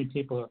that so many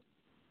people are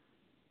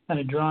kind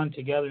of drawn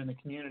together in the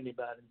community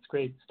about it. It's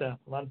great stuff.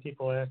 A lot of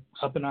people are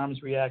up in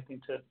arms reacting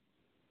to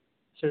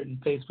certain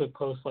Facebook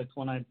posts, like the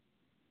one I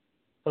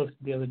posted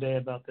the other day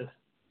about this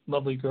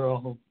lovely girl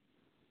who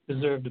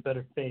deserved a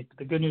better fate. But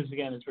the good news,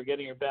 again, is we're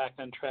getting her back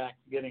on track,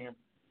 getting her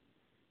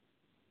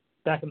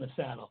back in the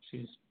saddle.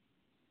 She's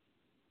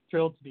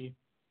thrilled to be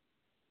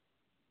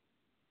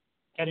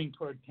heading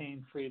toward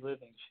pain-free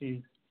living.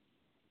 She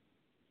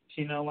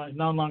no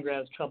longer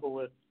has trouble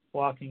with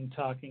walking,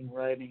 talking,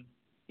 writing,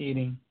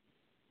 eating,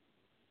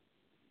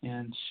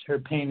 and her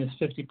pain is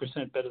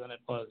 50% better than it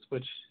was,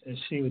 which, as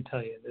she would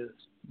tell you, is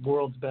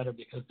worlds better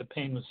because the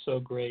pain was so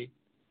great.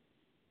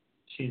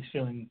 She's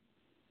feeling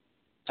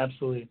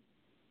absolutely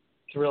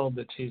thrilled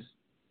that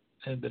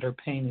her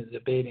pain is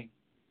abating.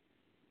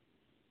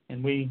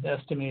 And we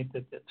estimate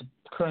that the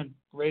current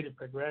rate of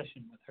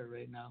progression with her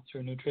right now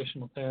through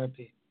nutritional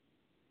therapy,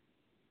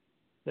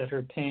 that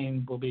her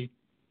pain will be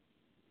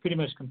pretty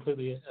much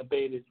completely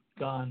abated,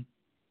 gone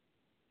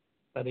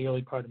by the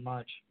early part of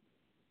March.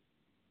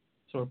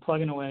 So we're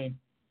plugging away.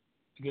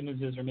 The good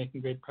news is we're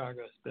making great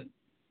progress, but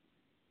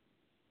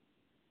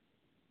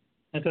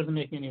that doesn't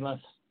make me any less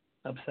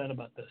upset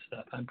about this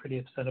stuff. I'm pretty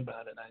upset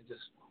about it. I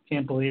just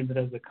can't believe that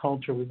as a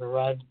culture we've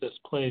arrived at this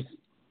place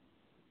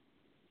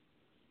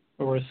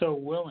where we're so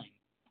willing.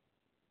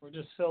 We're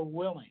just so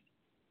willing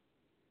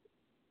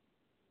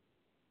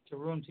to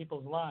ruin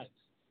people's lives.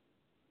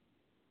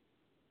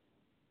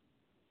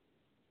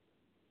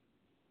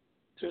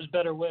 There's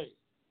better ways.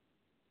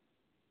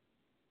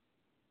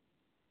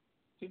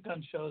 We've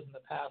done shows in the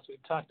past.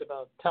 We've talked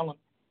about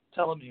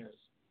telomeres.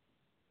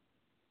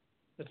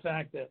 The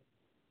fact that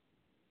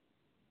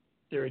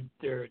there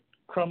are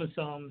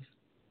chromosomes,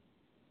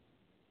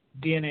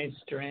 DNA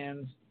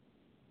strands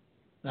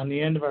on the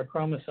end of our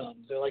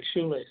chromosomes. They're like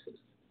shoelaces.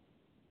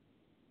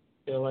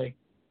 They're like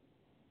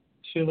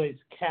shoelace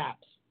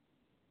caps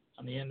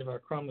on the end of our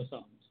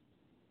chromosomes.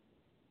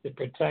 They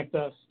protect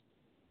us.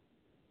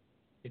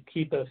 They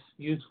keep us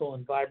youthful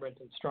and vibrant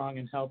and strong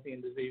and healthy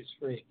and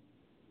disease-free.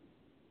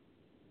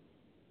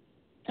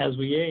 As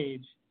we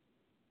age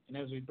and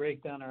as we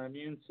break down our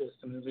immune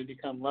system, as we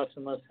become less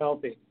and less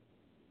healthy,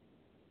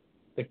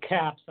 the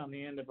caps on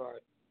the end of our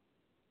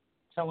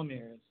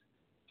telomeres,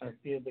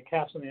 the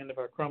caps on the end of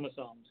our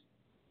chromosomes,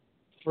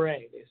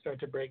 fray. They start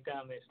to break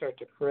down. They start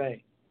to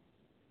fray.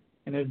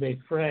 And as they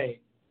fray,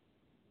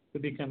 we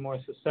become more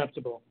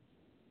susceptible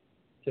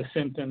to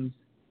symptoms,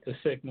 to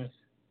sickness,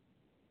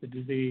 to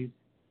disease,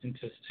 and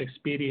to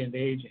expedient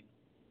aging.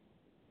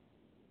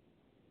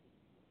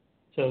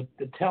 So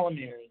the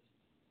telomeres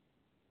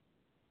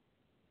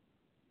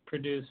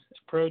produce a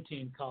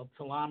protein called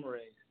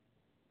telomerase.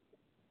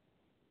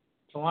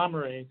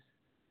 Telomerase,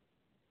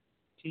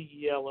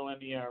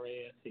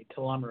 T-E-L-O-M-E-R-A-S-E,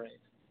 telomerase,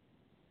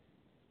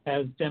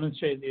 has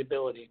demonstrated the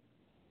ability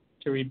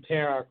to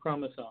repair our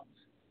chromosomes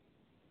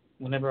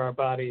whenever our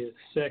body is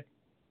sick,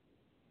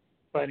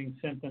 fighting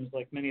symptoms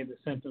like many of the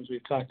symptoms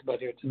we've talked about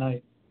here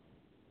tonight.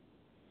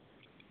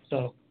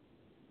 So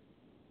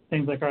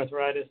things like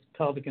arthritis,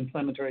 pelvic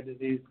inflammatory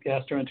disease,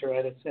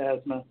 gastroenteritis,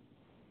 asthma,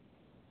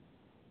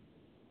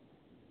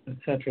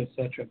 etc.,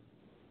 etc.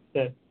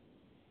 That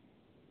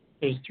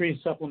there's 3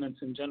 supplements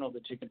in general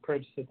that you can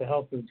purchase at the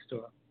health food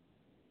store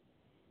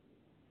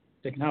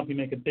that can help you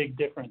make a big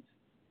difference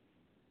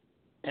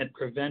at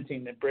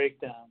preventing the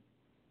breakdown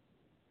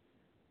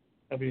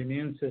of your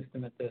immune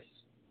system at this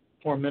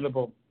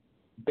formidable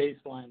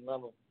baseline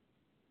level.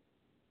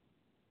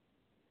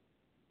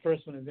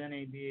 First one is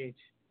NADH.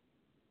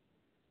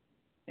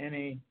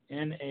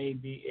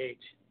 NADH,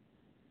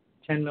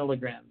 10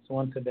 milligrams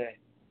once a day.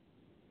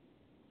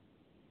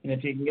 And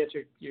if you can get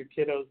your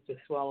kiddos to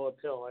swallow a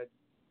pill, I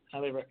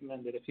highly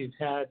recommend it. If you've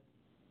had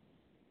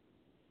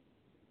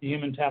the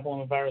human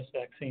papillomavirus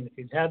vaccine, if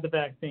you've had the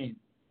vaccine,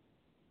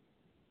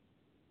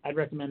 I'd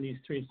recommend these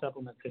 3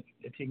 supplements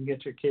if you can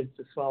get your kids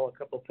to swallow a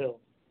couple pills.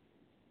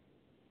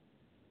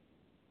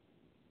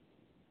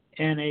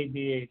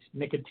 NADH,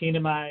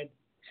 nicotinamide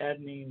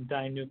adenine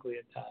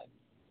dinucleotide,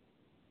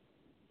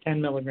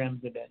 10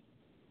 milligrams a day.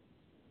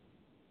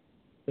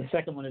 The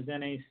second one is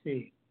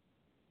NAC.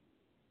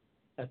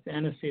 That's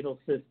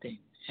N-acetylcysteine,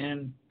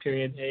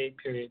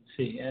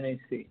 N.A.C,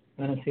 NAC,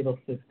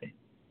 N-acetylcysteine.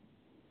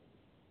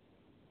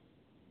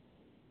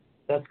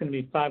 That's going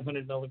to be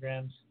 500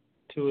 milligrams,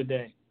 2 a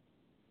day.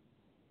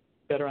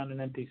 Better on an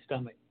empty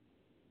stomach.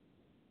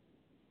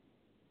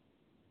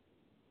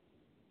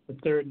 The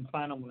third and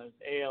final one is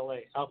ALA,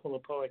 alpha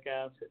lipoic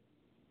acid.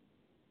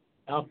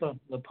 Alpha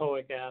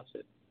lipoic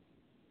acid.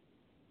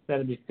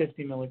 That'd be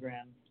 50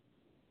 milligrams.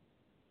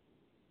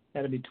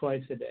 That'd be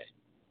twice a day.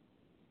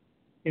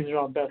 These are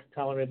all best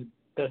tolerated,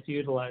 best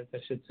utilized, I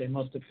should say,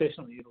 most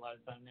efficiently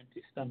utilized on an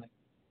empty stomach.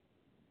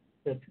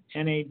 That's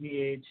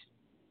NADH,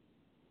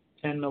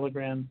 10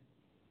 milligrams.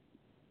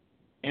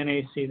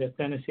 NAC, that's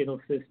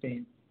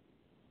N-acetylcysteine,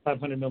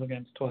 500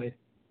 milligrams twice.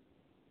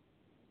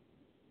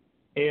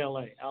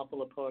 ALA, alpha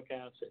lipoic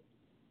acid,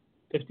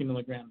 50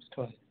 milligrams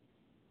twice.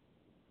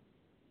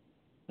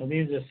 Now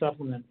these are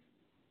supplements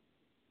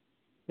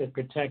that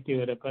protect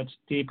you at a much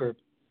deeper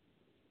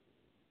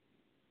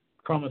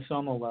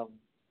chromosomal level.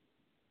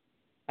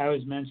 I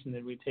always mention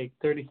that we take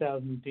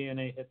 30,000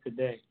 DNA hits a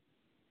day,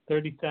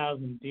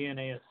 30,000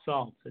 DNA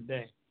assaults a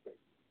day.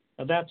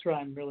 Now that's where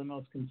I'm really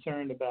most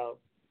concerned about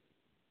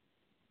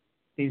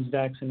these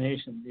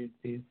vaccinations,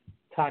 these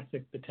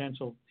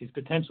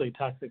potentially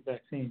toxic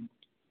vaccines.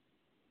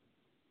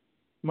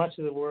 Much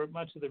of the work,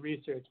 much of the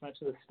research, much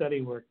of the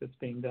study work that's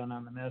being done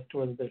on them as to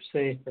whether they're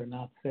safe or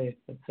not safe,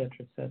 et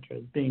cetera,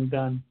 is being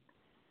done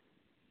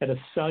at a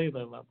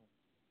cellular level,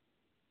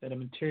 at a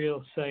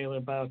material, cellular,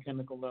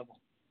 biochemical level.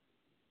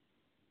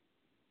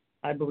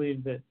 I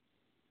believe that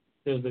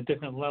there's a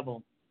different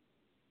level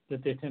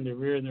that they tend to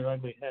rear their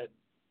ugly head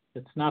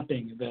that's not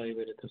being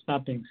evaluated, that's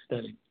not being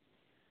studied.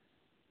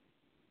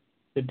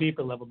 The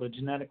deeper level, the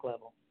genetic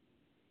level,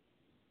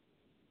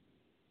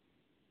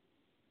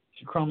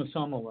 the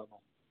chromosomal level.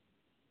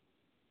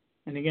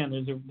 And again,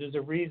 there's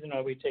a reason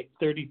why we take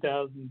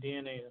 30,000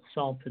 DNA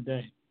assaults a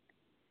day.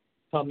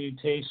 It's called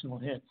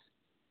mutational hits.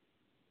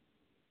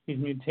 These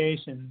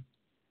mutations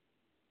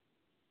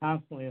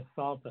constantly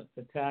assault us,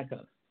 attack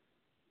us.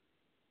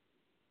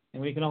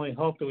 And we can only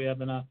hope that we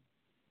have enough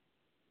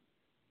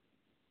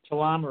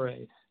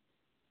telomerase,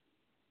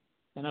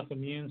 enough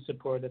immune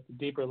support at the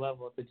deeper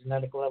level, at the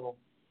genetic level,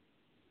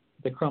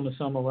 the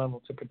chromosomal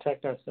level, to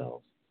protect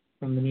ourselves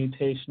from the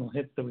mutational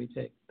hits that we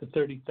take, the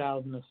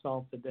 30,000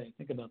 assaults a day.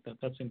 Think about that.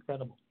 That's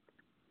incredible.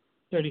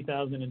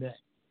 30,000 a day.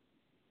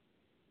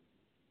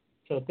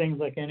 So things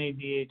like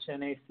NADH,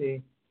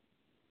 NAC,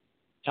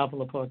 alpha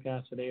lipoic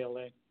acid,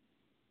 ALA,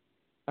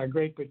 are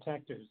great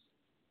protectors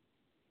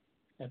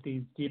at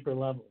these deeper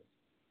levels.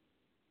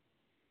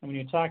 And when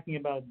you're talking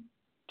about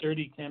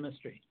dirty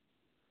chemistry,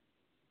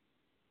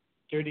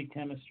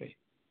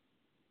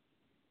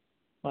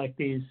 like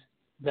these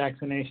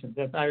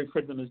vaccinations, I refer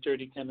to them as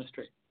dirty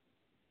chemistry.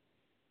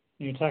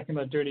 When you're talking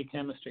about dirty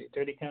chemistry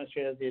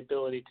has the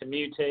ability to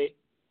mutate.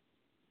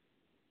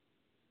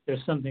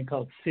 There's something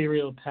called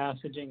serial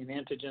passaging and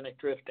antigenic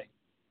drifting.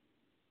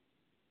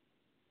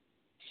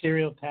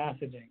 Serial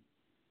passaging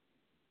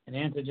and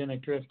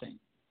antigenic drifting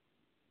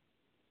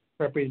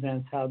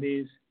represents how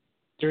these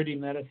dirty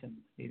medicines,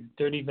 these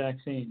dirty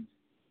vaccines,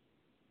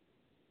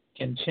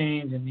 can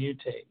change and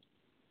mutate,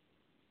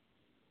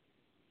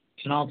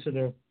 can alter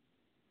their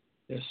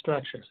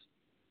structures.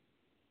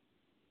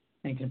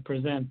 and can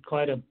present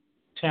quite a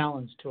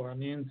challenge to our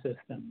immune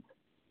system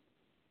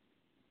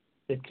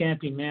that can't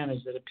be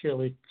managed at a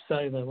purely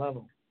cellular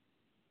level,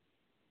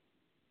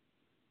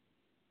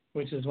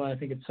 which is why I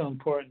think it's so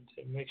important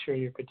to make sure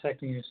you're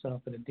protecting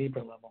yourself at a deeper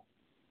level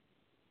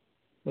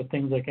with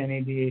things like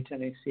NADH,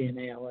 NAC, and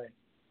ALA.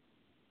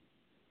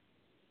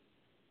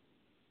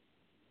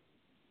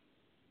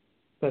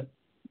 But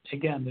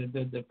again,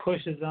 the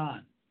push is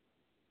on.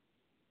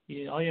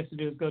 All you have to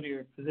do is go to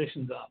your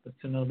physician's office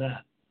to know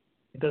that.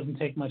 It doesn't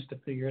take much to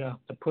figure it out.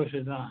 The push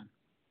is on.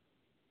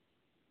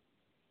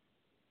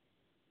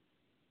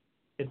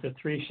 It's a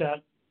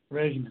 3-shot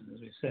regimen,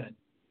 as we said.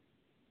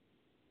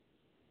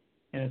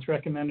 And it's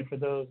recommended for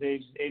those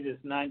ages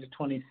 9 to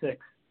 26.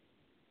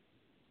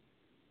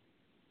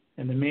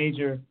 And the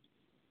major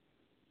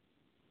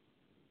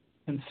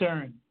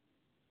concern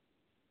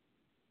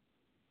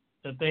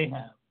that they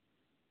have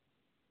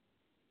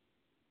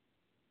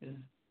is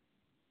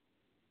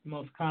the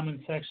most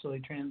common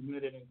sexually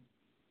transmitted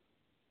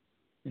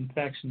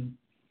infection,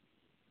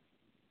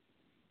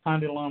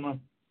 condyloma,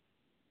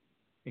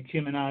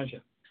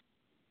 acuminasia,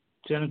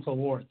 genital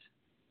warts.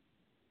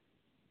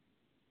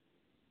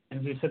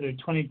 As we said, there are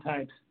 20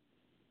 types,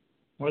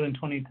 more than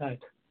 20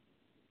 types.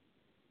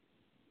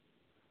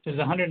 There's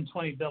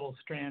 120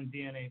 double-strand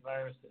DNA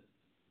viruses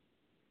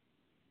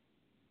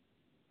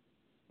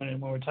when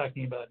we're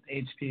talking about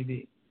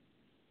HPV.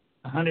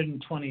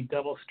 120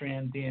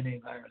 double-strand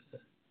DNA viruses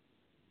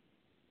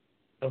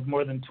of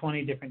more than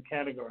 20 different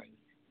categories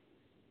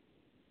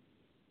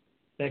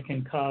that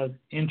can cause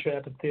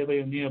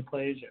intraepithelial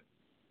neoplasia,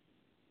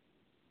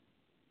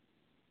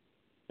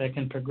 that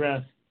can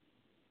progress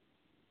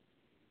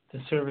to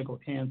cervical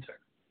cancer.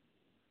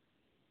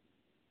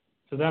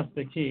 So that's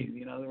the key.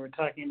 We're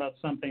talking about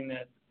something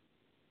that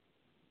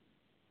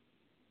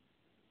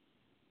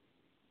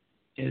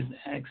is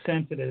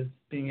accented as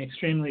being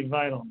extremely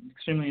vital,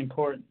 extremely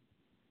important,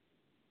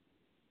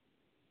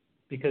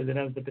 because it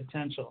has the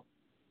potential,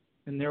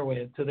 to their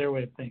way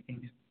of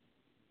thinking,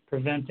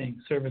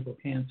 preventing cervical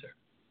cancer.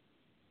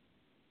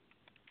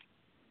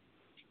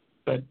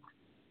 But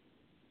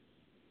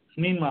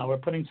meanwhile, we're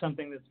putting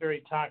something that's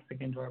very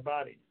toxic into our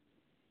bodies,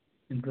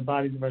 into the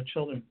bodies of our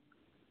children.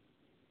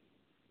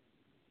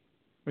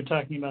 We're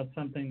talking about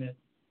something that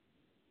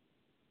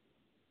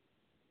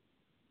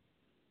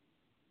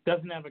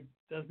doesn't have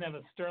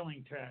a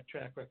sterling track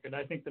record.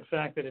 I think the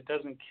fact that it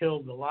doesn't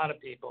kill a lot of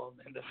people,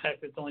 and the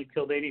fact that it's only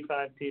killed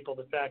 85 people,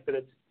 the fact that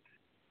it's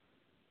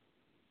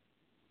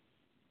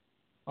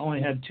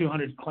only had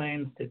 200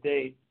 claims to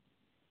date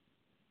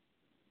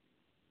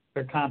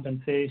for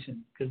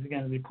compensation, because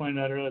again, as we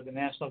pointed out earlier, the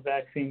National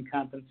Vaccine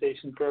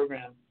Compensation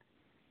Program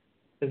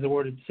has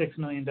awarded $6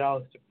 million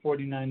to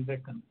 49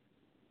 victims.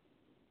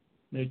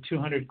 There are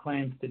 200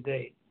 claims to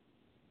date.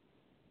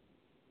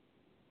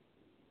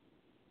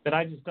 But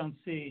I just don't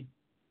see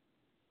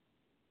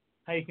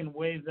how you can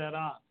wave that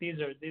off. These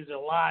are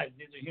lives.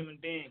 These are human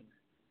beings.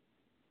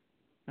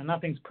 And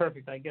nothing's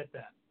perfect. I get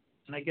that.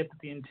 And I get that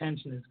the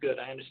intention is good.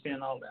 I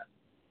understand all that.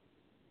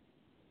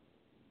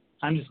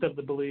 I'm just of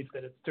the belief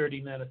that it's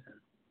dirty medicine.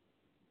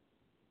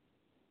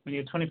 When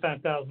you have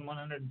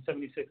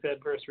 25,176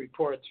 adverse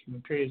reports from the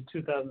period of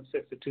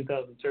 2006 to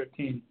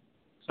 2013,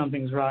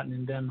 something's rotten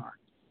in Denmark.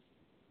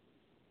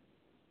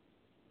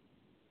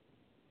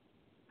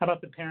 How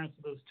about the parents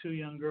of those 2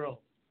 young girls?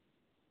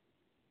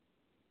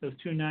 Those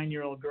 2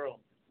 9-year-old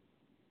girls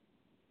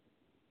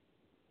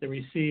that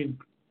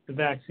received the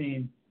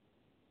vaccine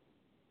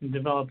and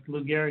developed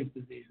Lou Gehrig's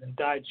disease and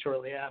died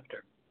shortly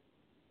after.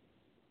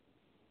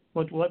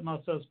 What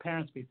must those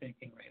parents be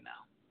thinking right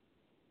now?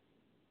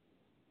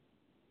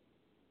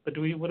 But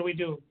what do we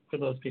do for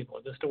those people?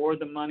 Just award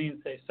them money and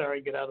say,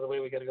 sorry, get out of the way,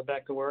 we got to go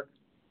back to work?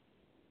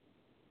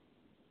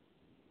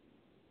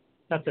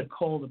 That's a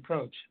cold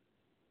approach.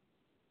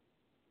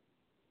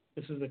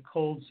 This is a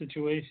cold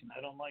situation.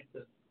 I don't like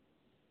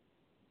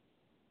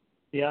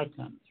the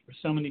outcomes for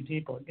so many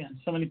people. Again,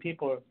 so many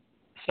people are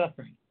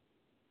suffering.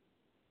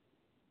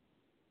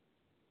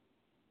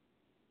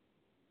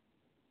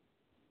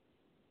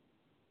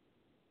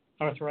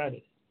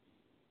 Arthritis,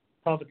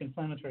 pelvic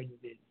inflammatory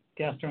disease,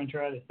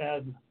 gastroenteritis,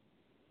 asthma,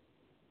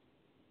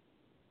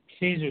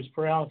 seizures,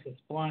 paralysis,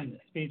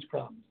 blindness, speech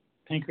problems,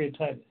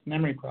 pancreatitis,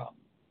 memory problems.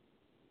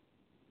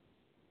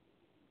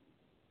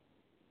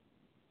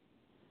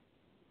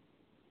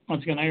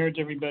 Once again, I urge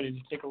everybody to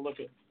take a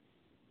look at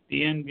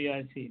the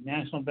NVIC,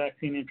 National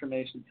Vaccine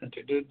Information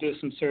Center. Do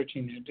some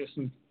searching there. Do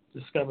some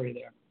discovery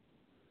there.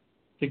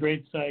 It's a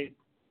great site.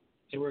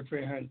 They work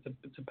very hard.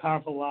 It's a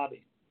powerful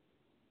lobby.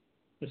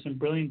 There's some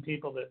brilliant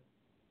people that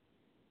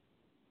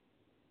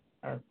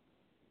are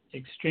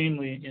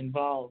extremely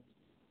involved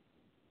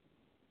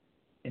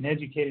in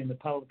educating the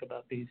public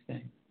about these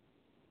things.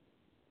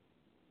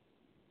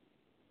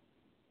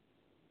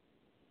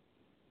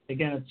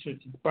 Again,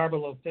 it's Barbara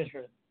Lowe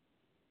Fisher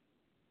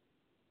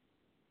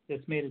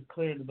that's made it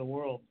clear to the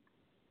world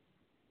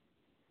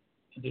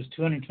that there's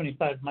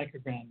 225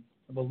 micrograms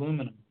of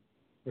aluminum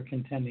we're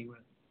contending with.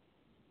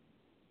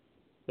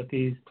 But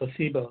these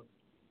placebos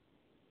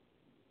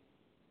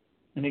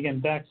And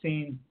again,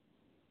 vaccine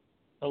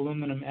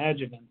aluminum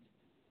adjuvants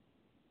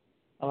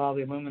allow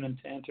the aluminum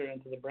to enter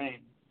into the brain.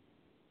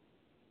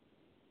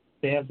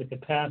 They have the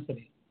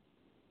capacity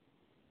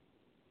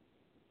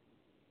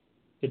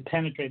to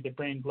penetrate the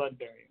brain-blood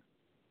barrier.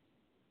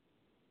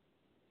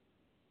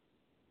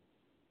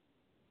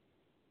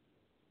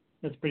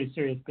 That's pretty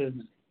serious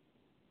business.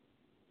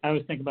 I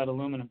always think about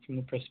aluminum from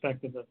the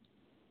perspective of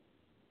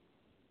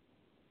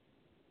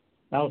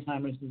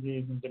Alzheimer's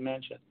disease and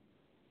dementia.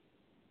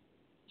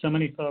 So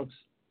many folks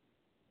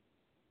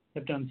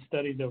have done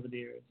studies over the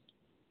years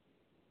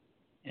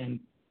and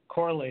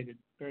correlated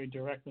very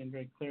directly and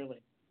very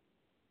clearly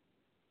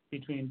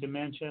between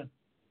dementia,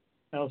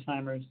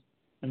 Alzheimer's,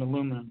 and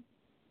aluminum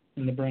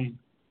in the brain.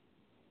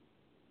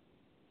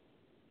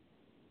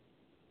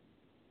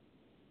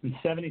 And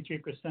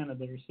 73% of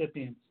the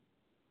recipients,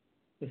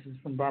 this is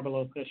from Barbara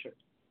Lowe Fisher,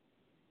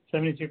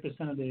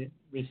 73% of the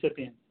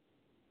recipients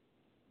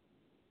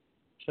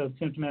showed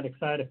symptomatic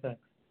side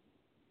effects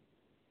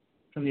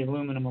from the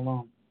aluminum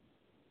alone.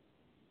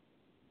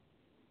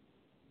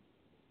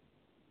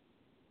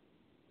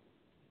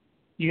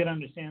 You got to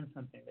understand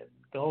something, that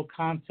the whole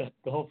concept,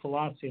 the whole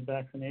philosophy of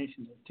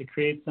vaccination is to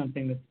create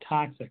something that's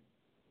toxic,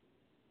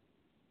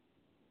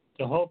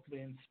 to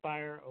hopefully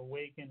inspire,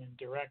 awaken, and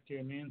direct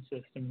your immune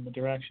system in the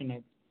direction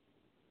of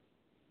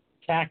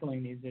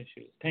tackling these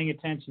issues, paying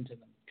attention to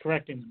them,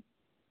 correcting them.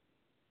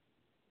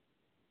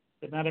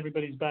 But not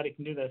everybody's body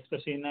can do that,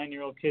 especially a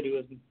 9-year-old kid who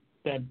isn't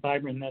that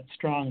vibrant, that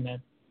strong, that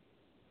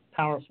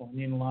powerful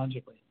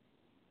immunologically.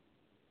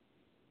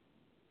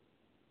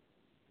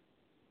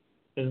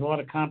 There's a lot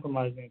of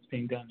compromising that's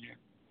being done here.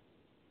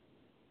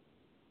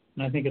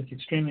 And I think it's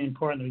extremely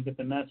important that we get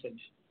the message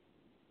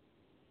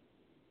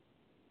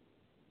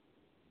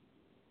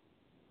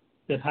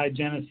that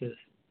hygienesis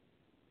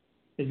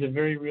is a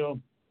very real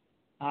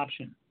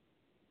option.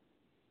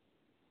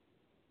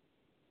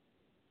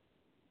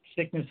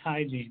 Sickness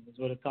hygiene is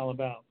what it's all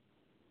about.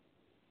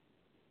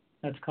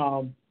 That's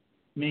called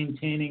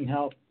maintaining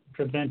health,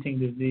 preventing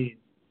disease.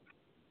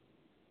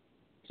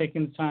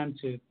 Taking time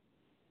to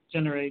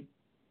generate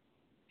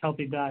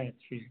healthy diets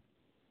for your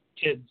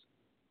kids.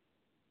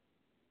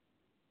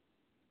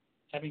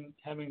 Having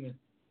the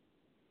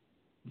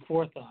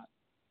forethought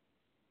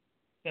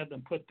to have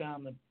them put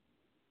down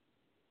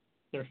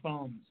their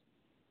phones,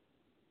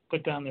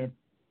 put down their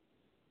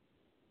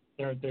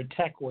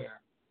techwear,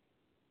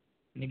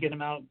 and to get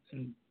them out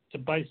and to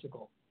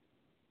bicycle,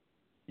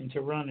 and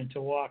to run, and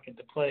to walk, and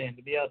to play, and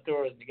to be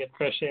outdoors, and to get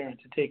fresh air, and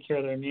to take care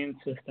of their immune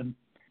system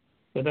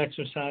with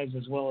exercise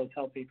as well as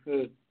healthy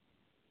food.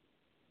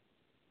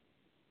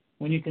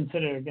 When you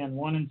consider, again,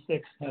 1 in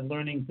 6 have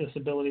learning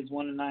disabilities,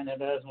 1 in 9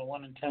 have asthma,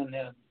 1 in 10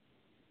 have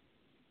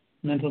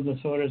mental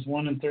disorders,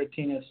 1 in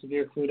 13 have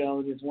severe food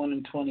allergies, 1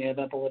 in 20 have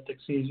epileptic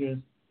seizures,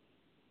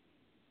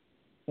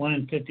 1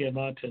 in 50 have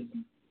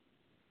autism.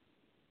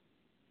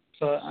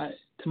 So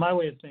to my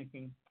way of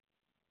thinking,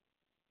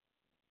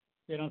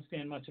 they don't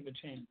stand much of a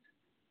chance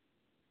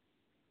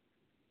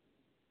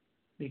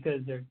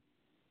because their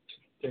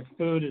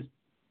food is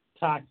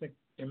toxic,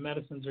 their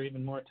medicines are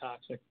even more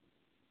toxic,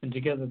 and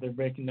together they're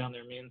breaking down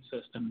their immune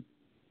system.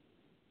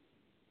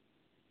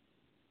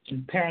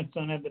 And parents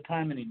don't have the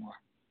time anymore.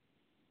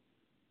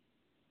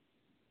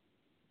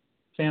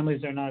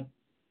 Families are not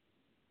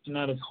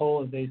as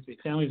whole as they used to be.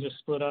 Families are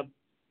split up.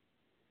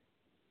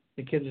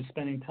 The kids are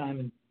spending time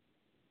in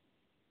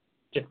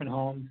different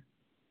homes.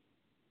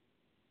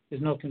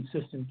 There's no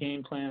consistent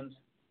game plans.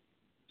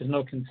 There's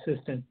no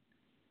consistent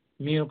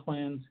meal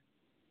plans.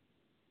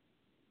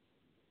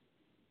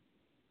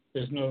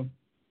 There's no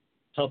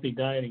healthy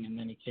dieting in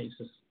many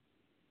cases.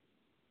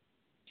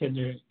 Kids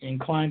are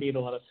inclined to eat a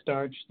lot of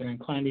starch. They're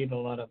inclined to eat a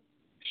lot of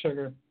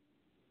sugar.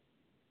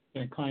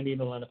 They're inclined to eat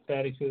a lot of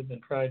fatty foods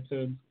and fried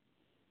foods.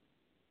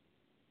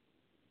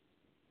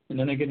 And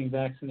then they're getting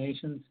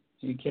vaccinations.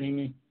 Are you kidding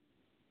me?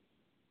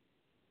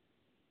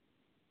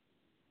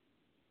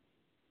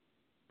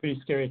 Pretty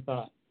scary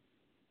thought.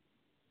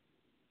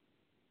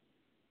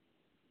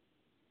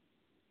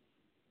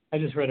 I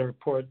just read a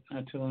report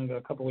not too long ago,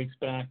 a couple weeks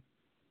back,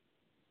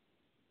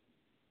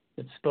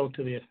 that spoke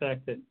to the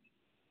effect that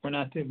we're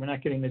not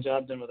getting the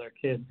job done with our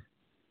kids,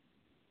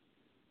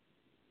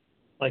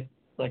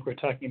 like we're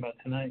talking about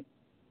tonight.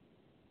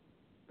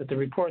 But the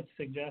report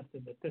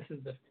suggested that this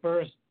is the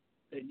first,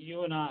 that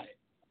you and I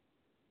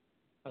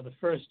are the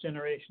first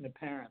generation of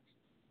parents,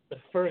 the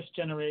first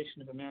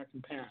generation of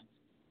American parents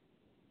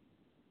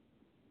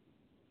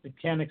that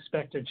can't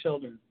expect their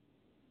children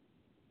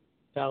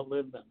to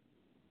outlive them.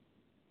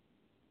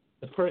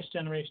 The first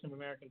generation of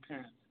American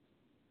parents.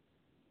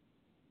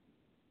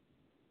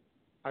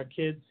 Our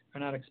kids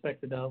are not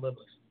expected to outlive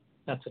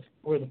us.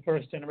 We're the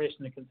first generation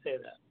that can say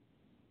that.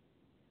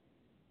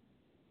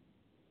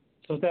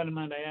 So with that in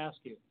mind, I ask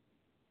you,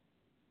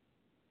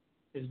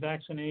 is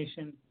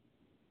vaccination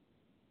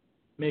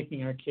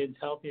making our kids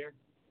healthier?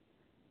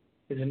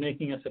 Is it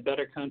making us a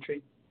better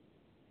country?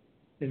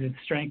 Is it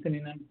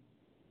strengthening them?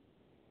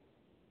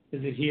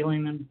 Is it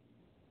healing them?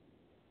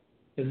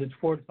 Is it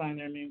fortifying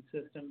their immune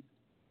system?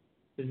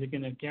 Is it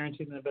going to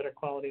guarantee them a better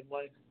quality of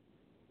life?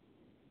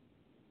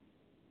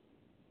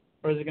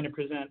 Or is it going to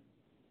present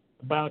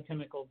a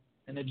biochemical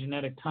and a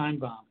genetic time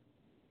bomb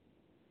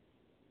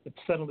that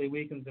subtly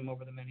weakens them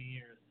over the many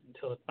years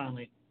until it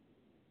finally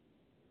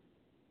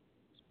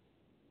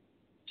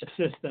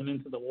assists them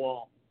into the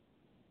wall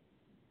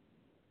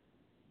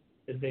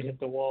as they hit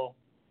the wall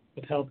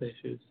with health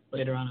issues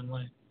later on in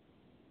life?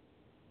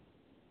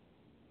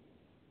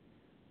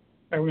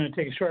 All right, we're going to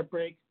take a short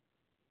break.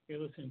 You're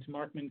listening to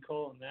Mark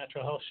Mincole on the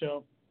Natural Health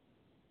Show.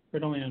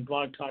 Heard only on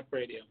Blog Talk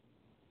Radio.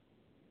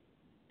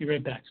 Be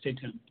right back. Stay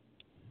tuned.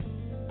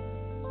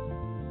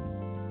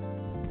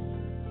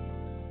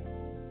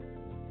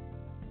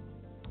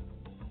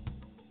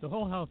 The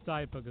Whole Health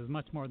Diet Book is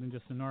much more than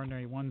just an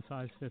ordinary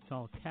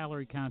one-size-fits-all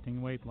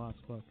calorie-counting weight loss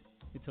book.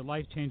 It's a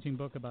life-changing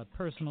book about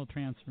personal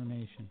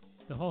transformation.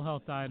 The Whole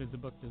Health Diet is a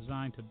book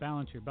designed to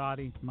balance your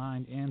body,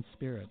 mind, and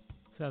spirit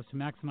so as to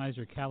maximize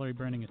your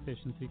calorie-burning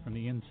efficiency from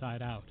the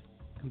inside out.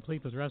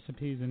 Complete with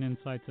recipes and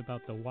insights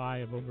about the why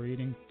of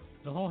overeating,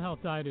 The Whole Health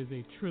Diet is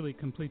a truly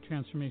complete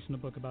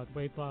transformational book about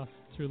weight loss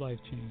through life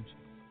change.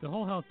 The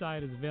Whole Health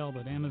Diet is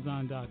available at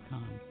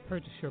Amazon.com.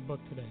 Purchase your book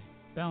today.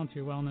 Balance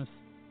your wellness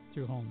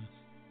through wholeness.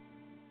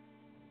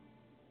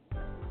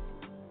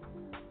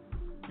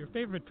 Your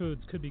favorite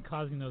foods could be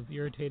causing those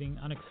irritating,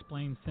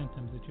 unexplained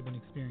symptoms that you've been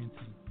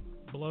experiencing.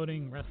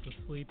 Bloating, restless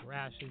sleep,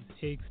 rashes,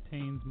 aches,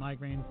 pains,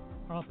 migraines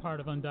are all part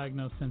of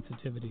undiagnosed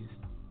sensitivities.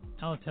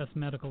 Allotest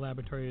Medical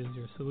Laboratory is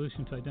your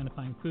solution to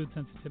identifying food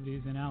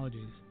sensitivities and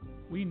allergies.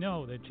 We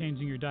know that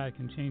changing your diet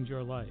can change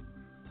your life.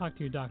 Talk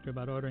to your doctor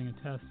about ordering a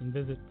test and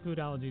visit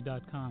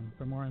foodallergy.com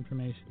for more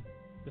information.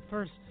 The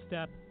first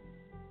step,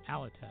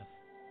 Allotest.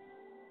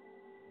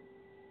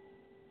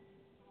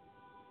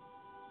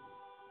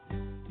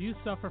 Do you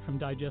suffer from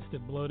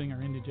digestive bloating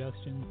or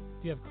indigestion?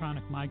 Do you have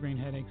chronic migraine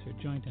headaches or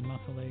joint and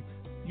muscle aches?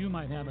 You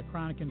might have a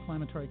chronic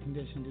inflammatory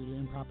condition due to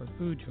improper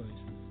food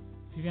choices.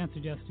 If you've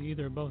answered yes to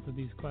either or both of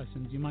these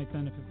questions, you might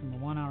benefit from a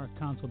 1-hour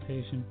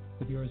consultation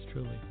with yours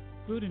truly.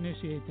 Food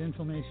initiates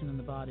inflammation in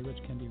the body,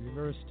 which can be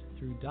reversed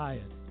through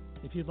diet.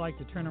 If you'd like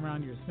to turn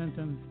around your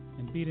symptoms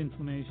and beat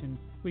inflammation,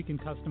 we can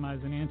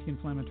customize an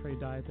anti-inflammatory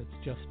diet that's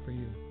just for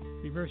you.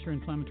 Reverse your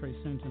inflammatory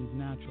symptoms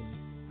naturally.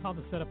 Call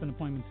to set up an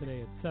appointment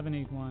today at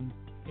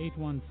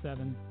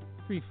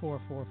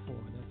 781-817-3444.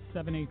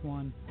 That's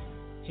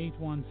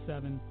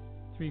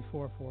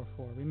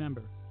 781-817-3444.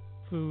 Remember,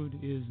 food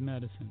is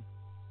medicine.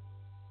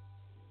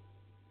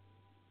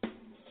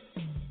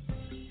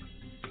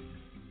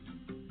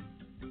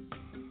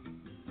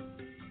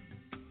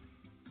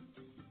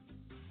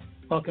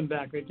 Welcome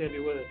back. Great to have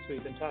you with us.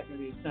 We've been talking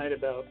to you tonight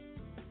about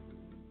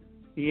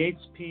the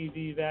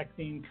HPV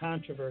vaccine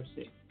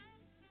controversy.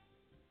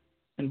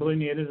 And believe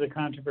me, it is a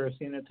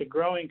controversy, and it's a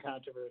growing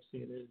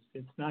controversy.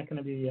 It's not going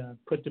to be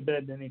put to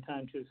bed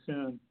anytime too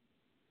soon.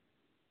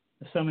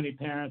 So many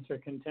parents are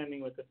contending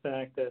with the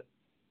fact that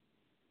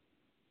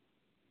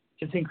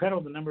it's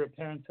incredible the number of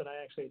parents that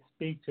I actually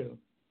speak to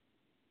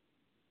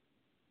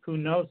who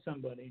know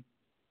somebody,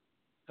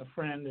 a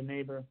friend, a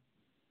neighbor,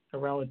 a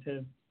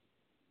relative,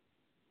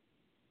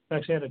 who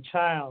actually had a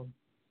child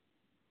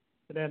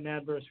that had an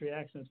adverse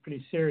reaction that's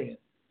pretty serious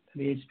to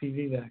the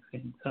HPV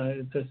vaccine. So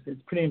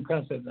it's pretty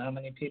impressive how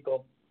many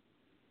people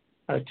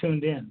are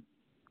tuned in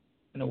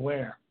and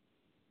aware,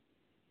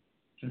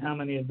 and how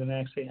many of them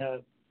actually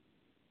have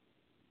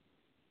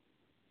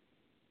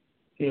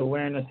the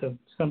awareness of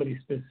somebody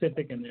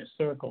specific in their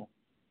circle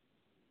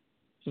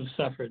who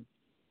suffered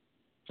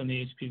from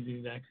the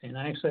HPV vaccine.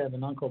 I actually have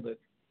an uncle that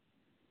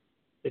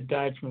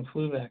died from a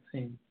flu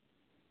vaccine.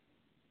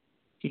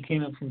 He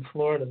came up from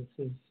Florida.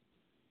 This is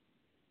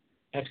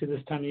actually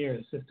this time of year.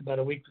 It's just about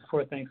a week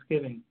before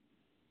Thanksgiving,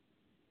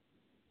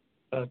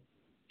 about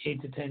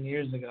 8 to 10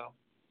 years ago.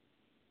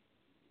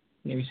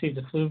 And he received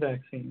a flu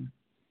vaccine.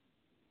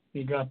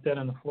 He dropped dead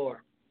on the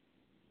floor.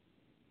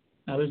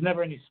 Now, there's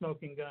never any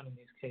smoking gun in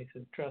these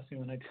cases. Trust me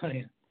when I tell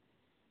you.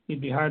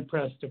 You'd be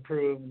hard-pressed to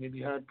prove, and you'd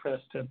be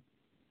hard-pressed to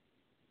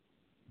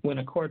win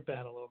a court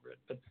battle over it.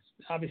 But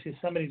obviously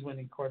somebody's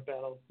winning court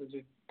battles. As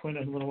we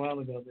pointed out a little while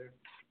ago, there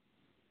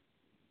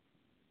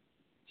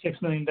 $6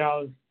 million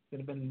that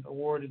have been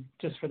awarded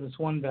just for this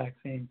one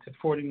vaccine to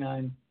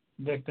 49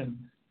 victims.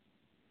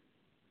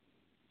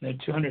 There are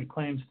 200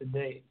 claims to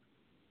date.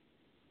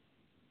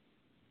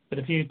 But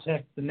if you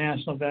check the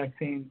National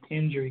Vaccine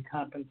Injury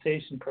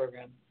Compensation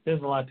Program,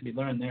 there's a lot to be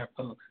learned there,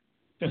 folks.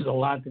 There's a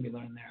lot to be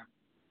learned there.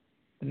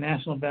 The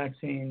National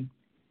Vaccine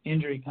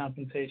Injury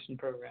Compensation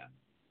Program.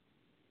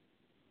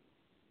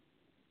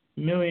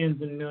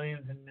 Millions and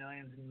millions and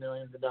millions and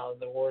millions of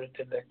dollars awarded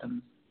to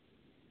victims.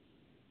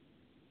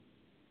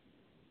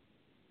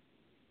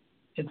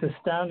 It's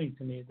astounding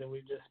to me that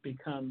we've just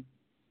become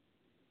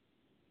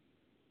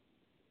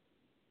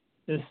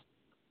this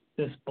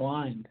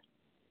blind,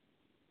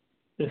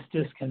 this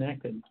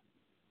disconnected.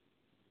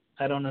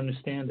 I don't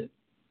understand it.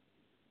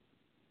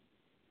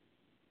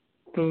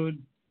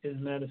 Food is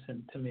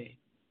medicine to me.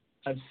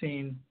 I've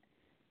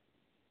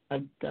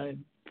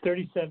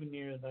 37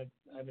 years,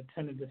 I've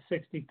attended to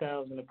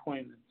 60,000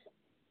 appointments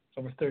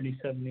over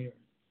 37 years.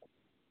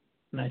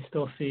 And I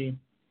still see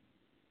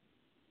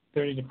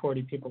 30 to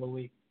 40 people a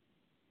week.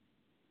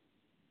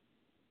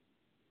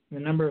 The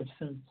number of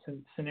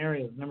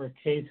scenarios, number of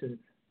cases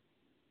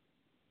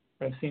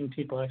where I've seen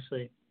people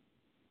actually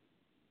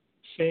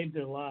shade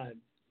their lives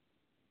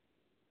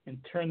and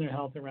turn their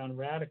health around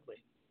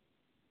radically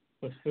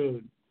with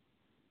food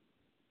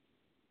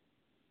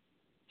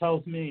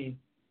tells me,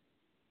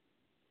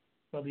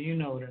 whether you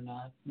know it or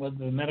not, whether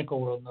the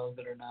medical world knows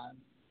it or not,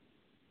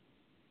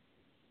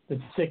 that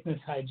sickness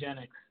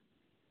hygienics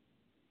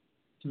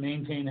to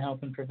maintain health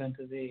and prevent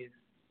disease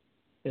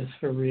is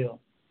for real.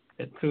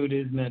 That food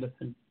is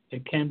medicine.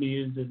 It can be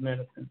used as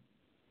medicine.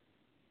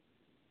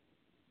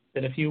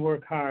 That if you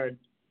work hard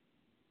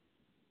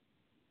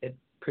at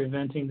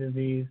preventing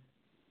disease,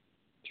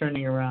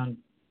 turning around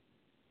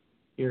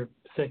your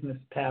sickness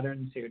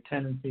patterns, your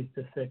tendencies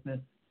to sickness,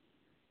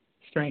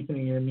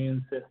 strengthening your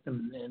immune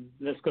system, and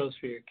this goes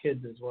for your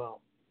kids as well,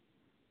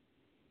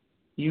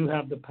 you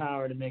have the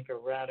power to make a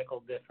radical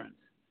difference.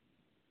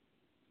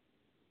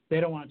 They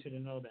don't want you to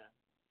know that.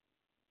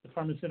 The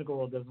pharmaceutical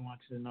world doesn't want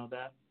you to know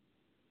that.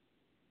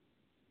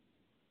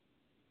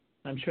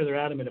 I'm sure they're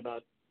adamant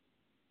about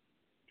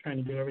trying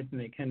to do everything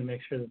they can to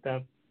make sure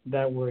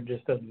that word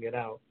just doesn't get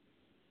out.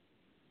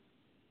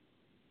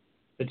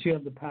 But you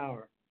have the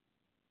power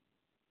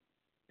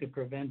to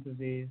prevent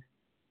disease,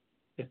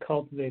 to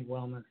cultivate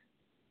wellness,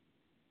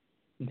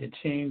 and to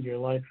change your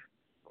life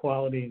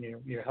quality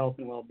and your health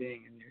and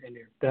well-being and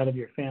that of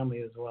your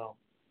family as well.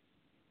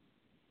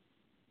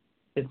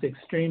 It's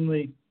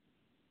extremely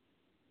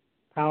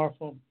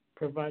powerful,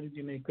 provided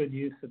you make good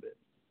use of it.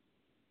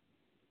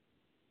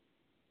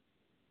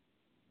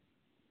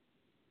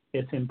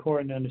 It's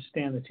important to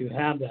understand that you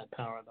have that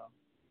power, though.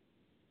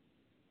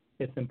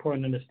 It's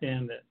important to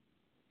understand that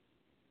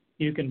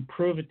you can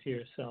prove it to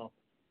yourself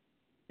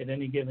at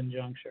any given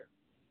juncture.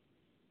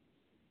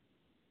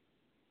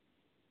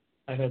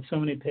 I've had so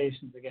many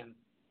patients, again,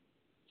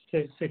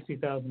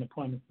 60,000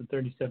 appointments in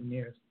 37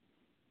 years.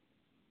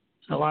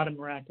 A lot of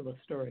miraculous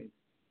stories.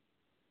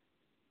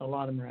 A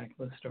lot of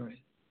miraculous stories.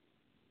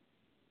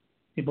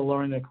 People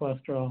lowering their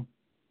cholesterol,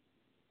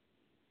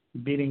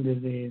 beating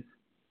disease,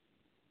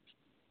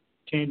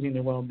 changing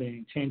their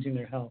well-being, changing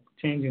their health,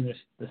 changing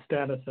the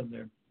status of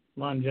their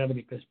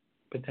longevity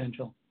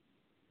potential.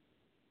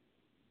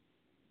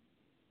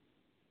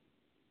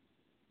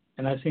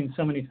 And I've seen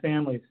so many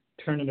families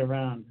turn it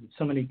around and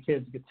so many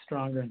kids get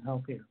stronger and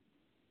healthier.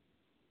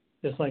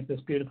 Just like this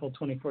beautiful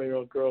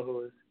 24-year-old girl who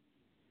was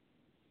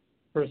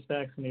first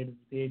vaccinated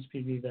with the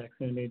HPV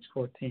vaccine at age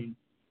 14.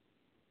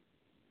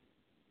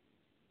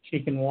 She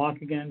can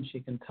walk again. She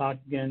can talk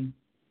again.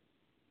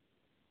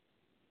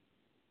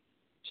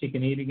 She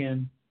can eat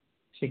again.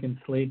 She can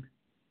sleep.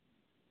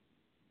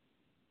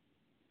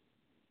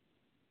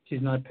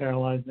 She's not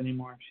paralyzed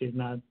anymore. She's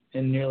not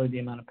in nearly the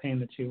amount of pain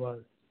that she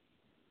was.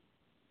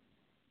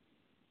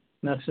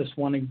 And that's just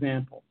one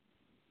example.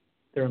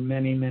 There are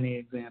many, many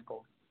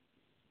examples.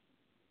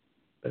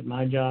 But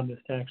my job is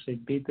to actually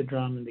beat the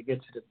drum and to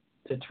get you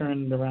to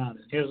turn it around.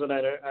 And here's what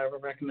I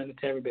recommend it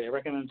to everybody. I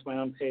recommend it to my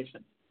own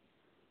patients.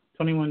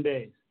 21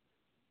 days.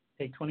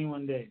 Take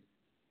 21 days.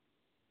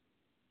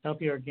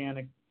 Healthy,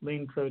 organic,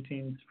 lean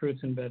proteins,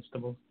 fruits and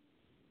vegetables.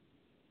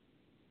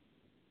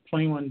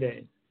 21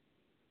 days.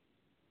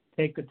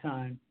 Take the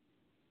time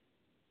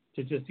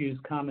to just use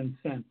common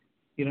sense.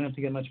 You don't have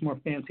to get much more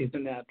fancy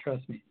than that,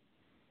 trust me.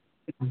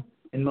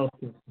 In most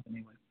cases,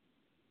 anyway.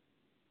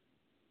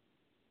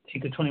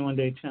 Take the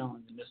 21-day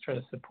challenge and just try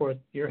to support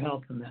your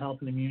health and the health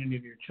and immunity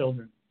of your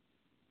children.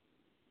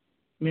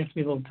 You may have to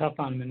be a little tough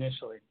on them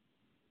initially,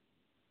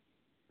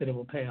 but it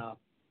will pay off.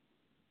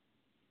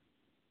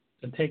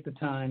 So take the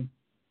time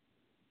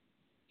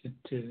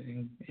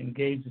to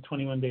engage the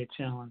 21-day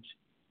challenge,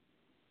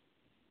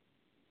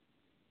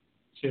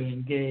 to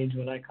engage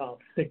what I call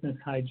sickness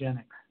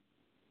hygienics,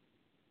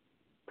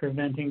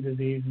 preventing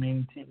disease,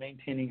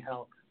 maintaining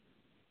health.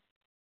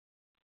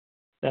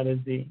 That is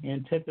the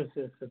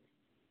antithesis of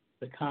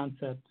the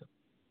concept of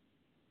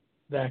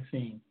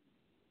vaccine.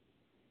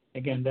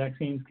 Again,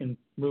 vaccines can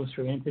move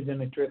through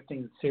antigenic drifting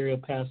and serial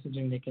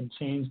passaging. They can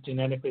change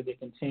genetically. They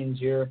can change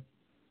your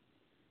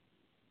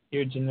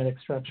genetic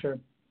structure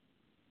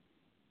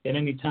at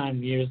any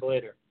time years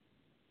later.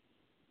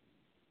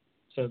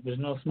 So there's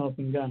no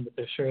smoking gun, but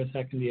there sure as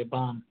heck can be a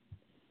bomb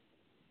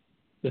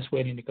just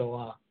waiting to go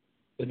off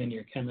within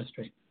your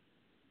chemistry.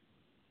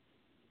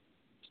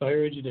 So I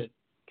urge you to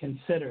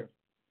consider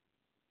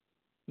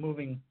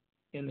moving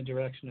in the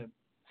direction of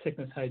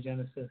sickness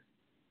hygienesis,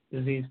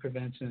 disease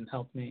prevention, and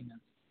health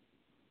maintenance.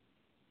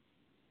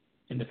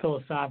 And to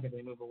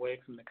philosophically move away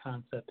from the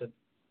concept of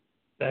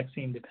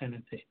vaccine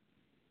dependency.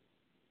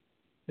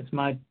 It's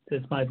my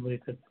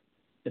belief that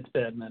it's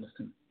bad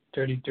medicine,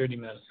 dirty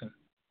medicine.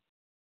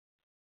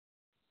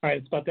 All right,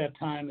 it's about that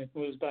time. It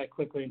moves by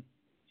quickly.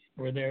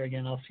 We're there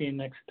again. I'll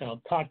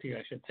talk to you,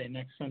 I should say,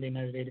 next Sunday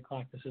night at 8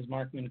 o'clock. This is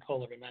Mark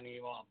Mincola reminding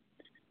you all.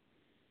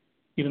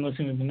 You've been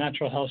listening to the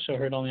Natural Health Show,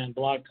 heard only on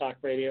Blog Talk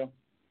Radio.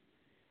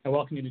 I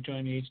welcome you to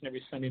join me each and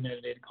every Sunday night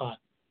at 8 o'clock.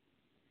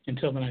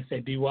 Until then, I say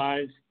be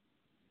wise,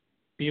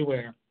 be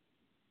aware,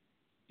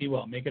 be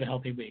well. Make it a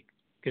healthy week.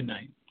 Good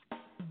night.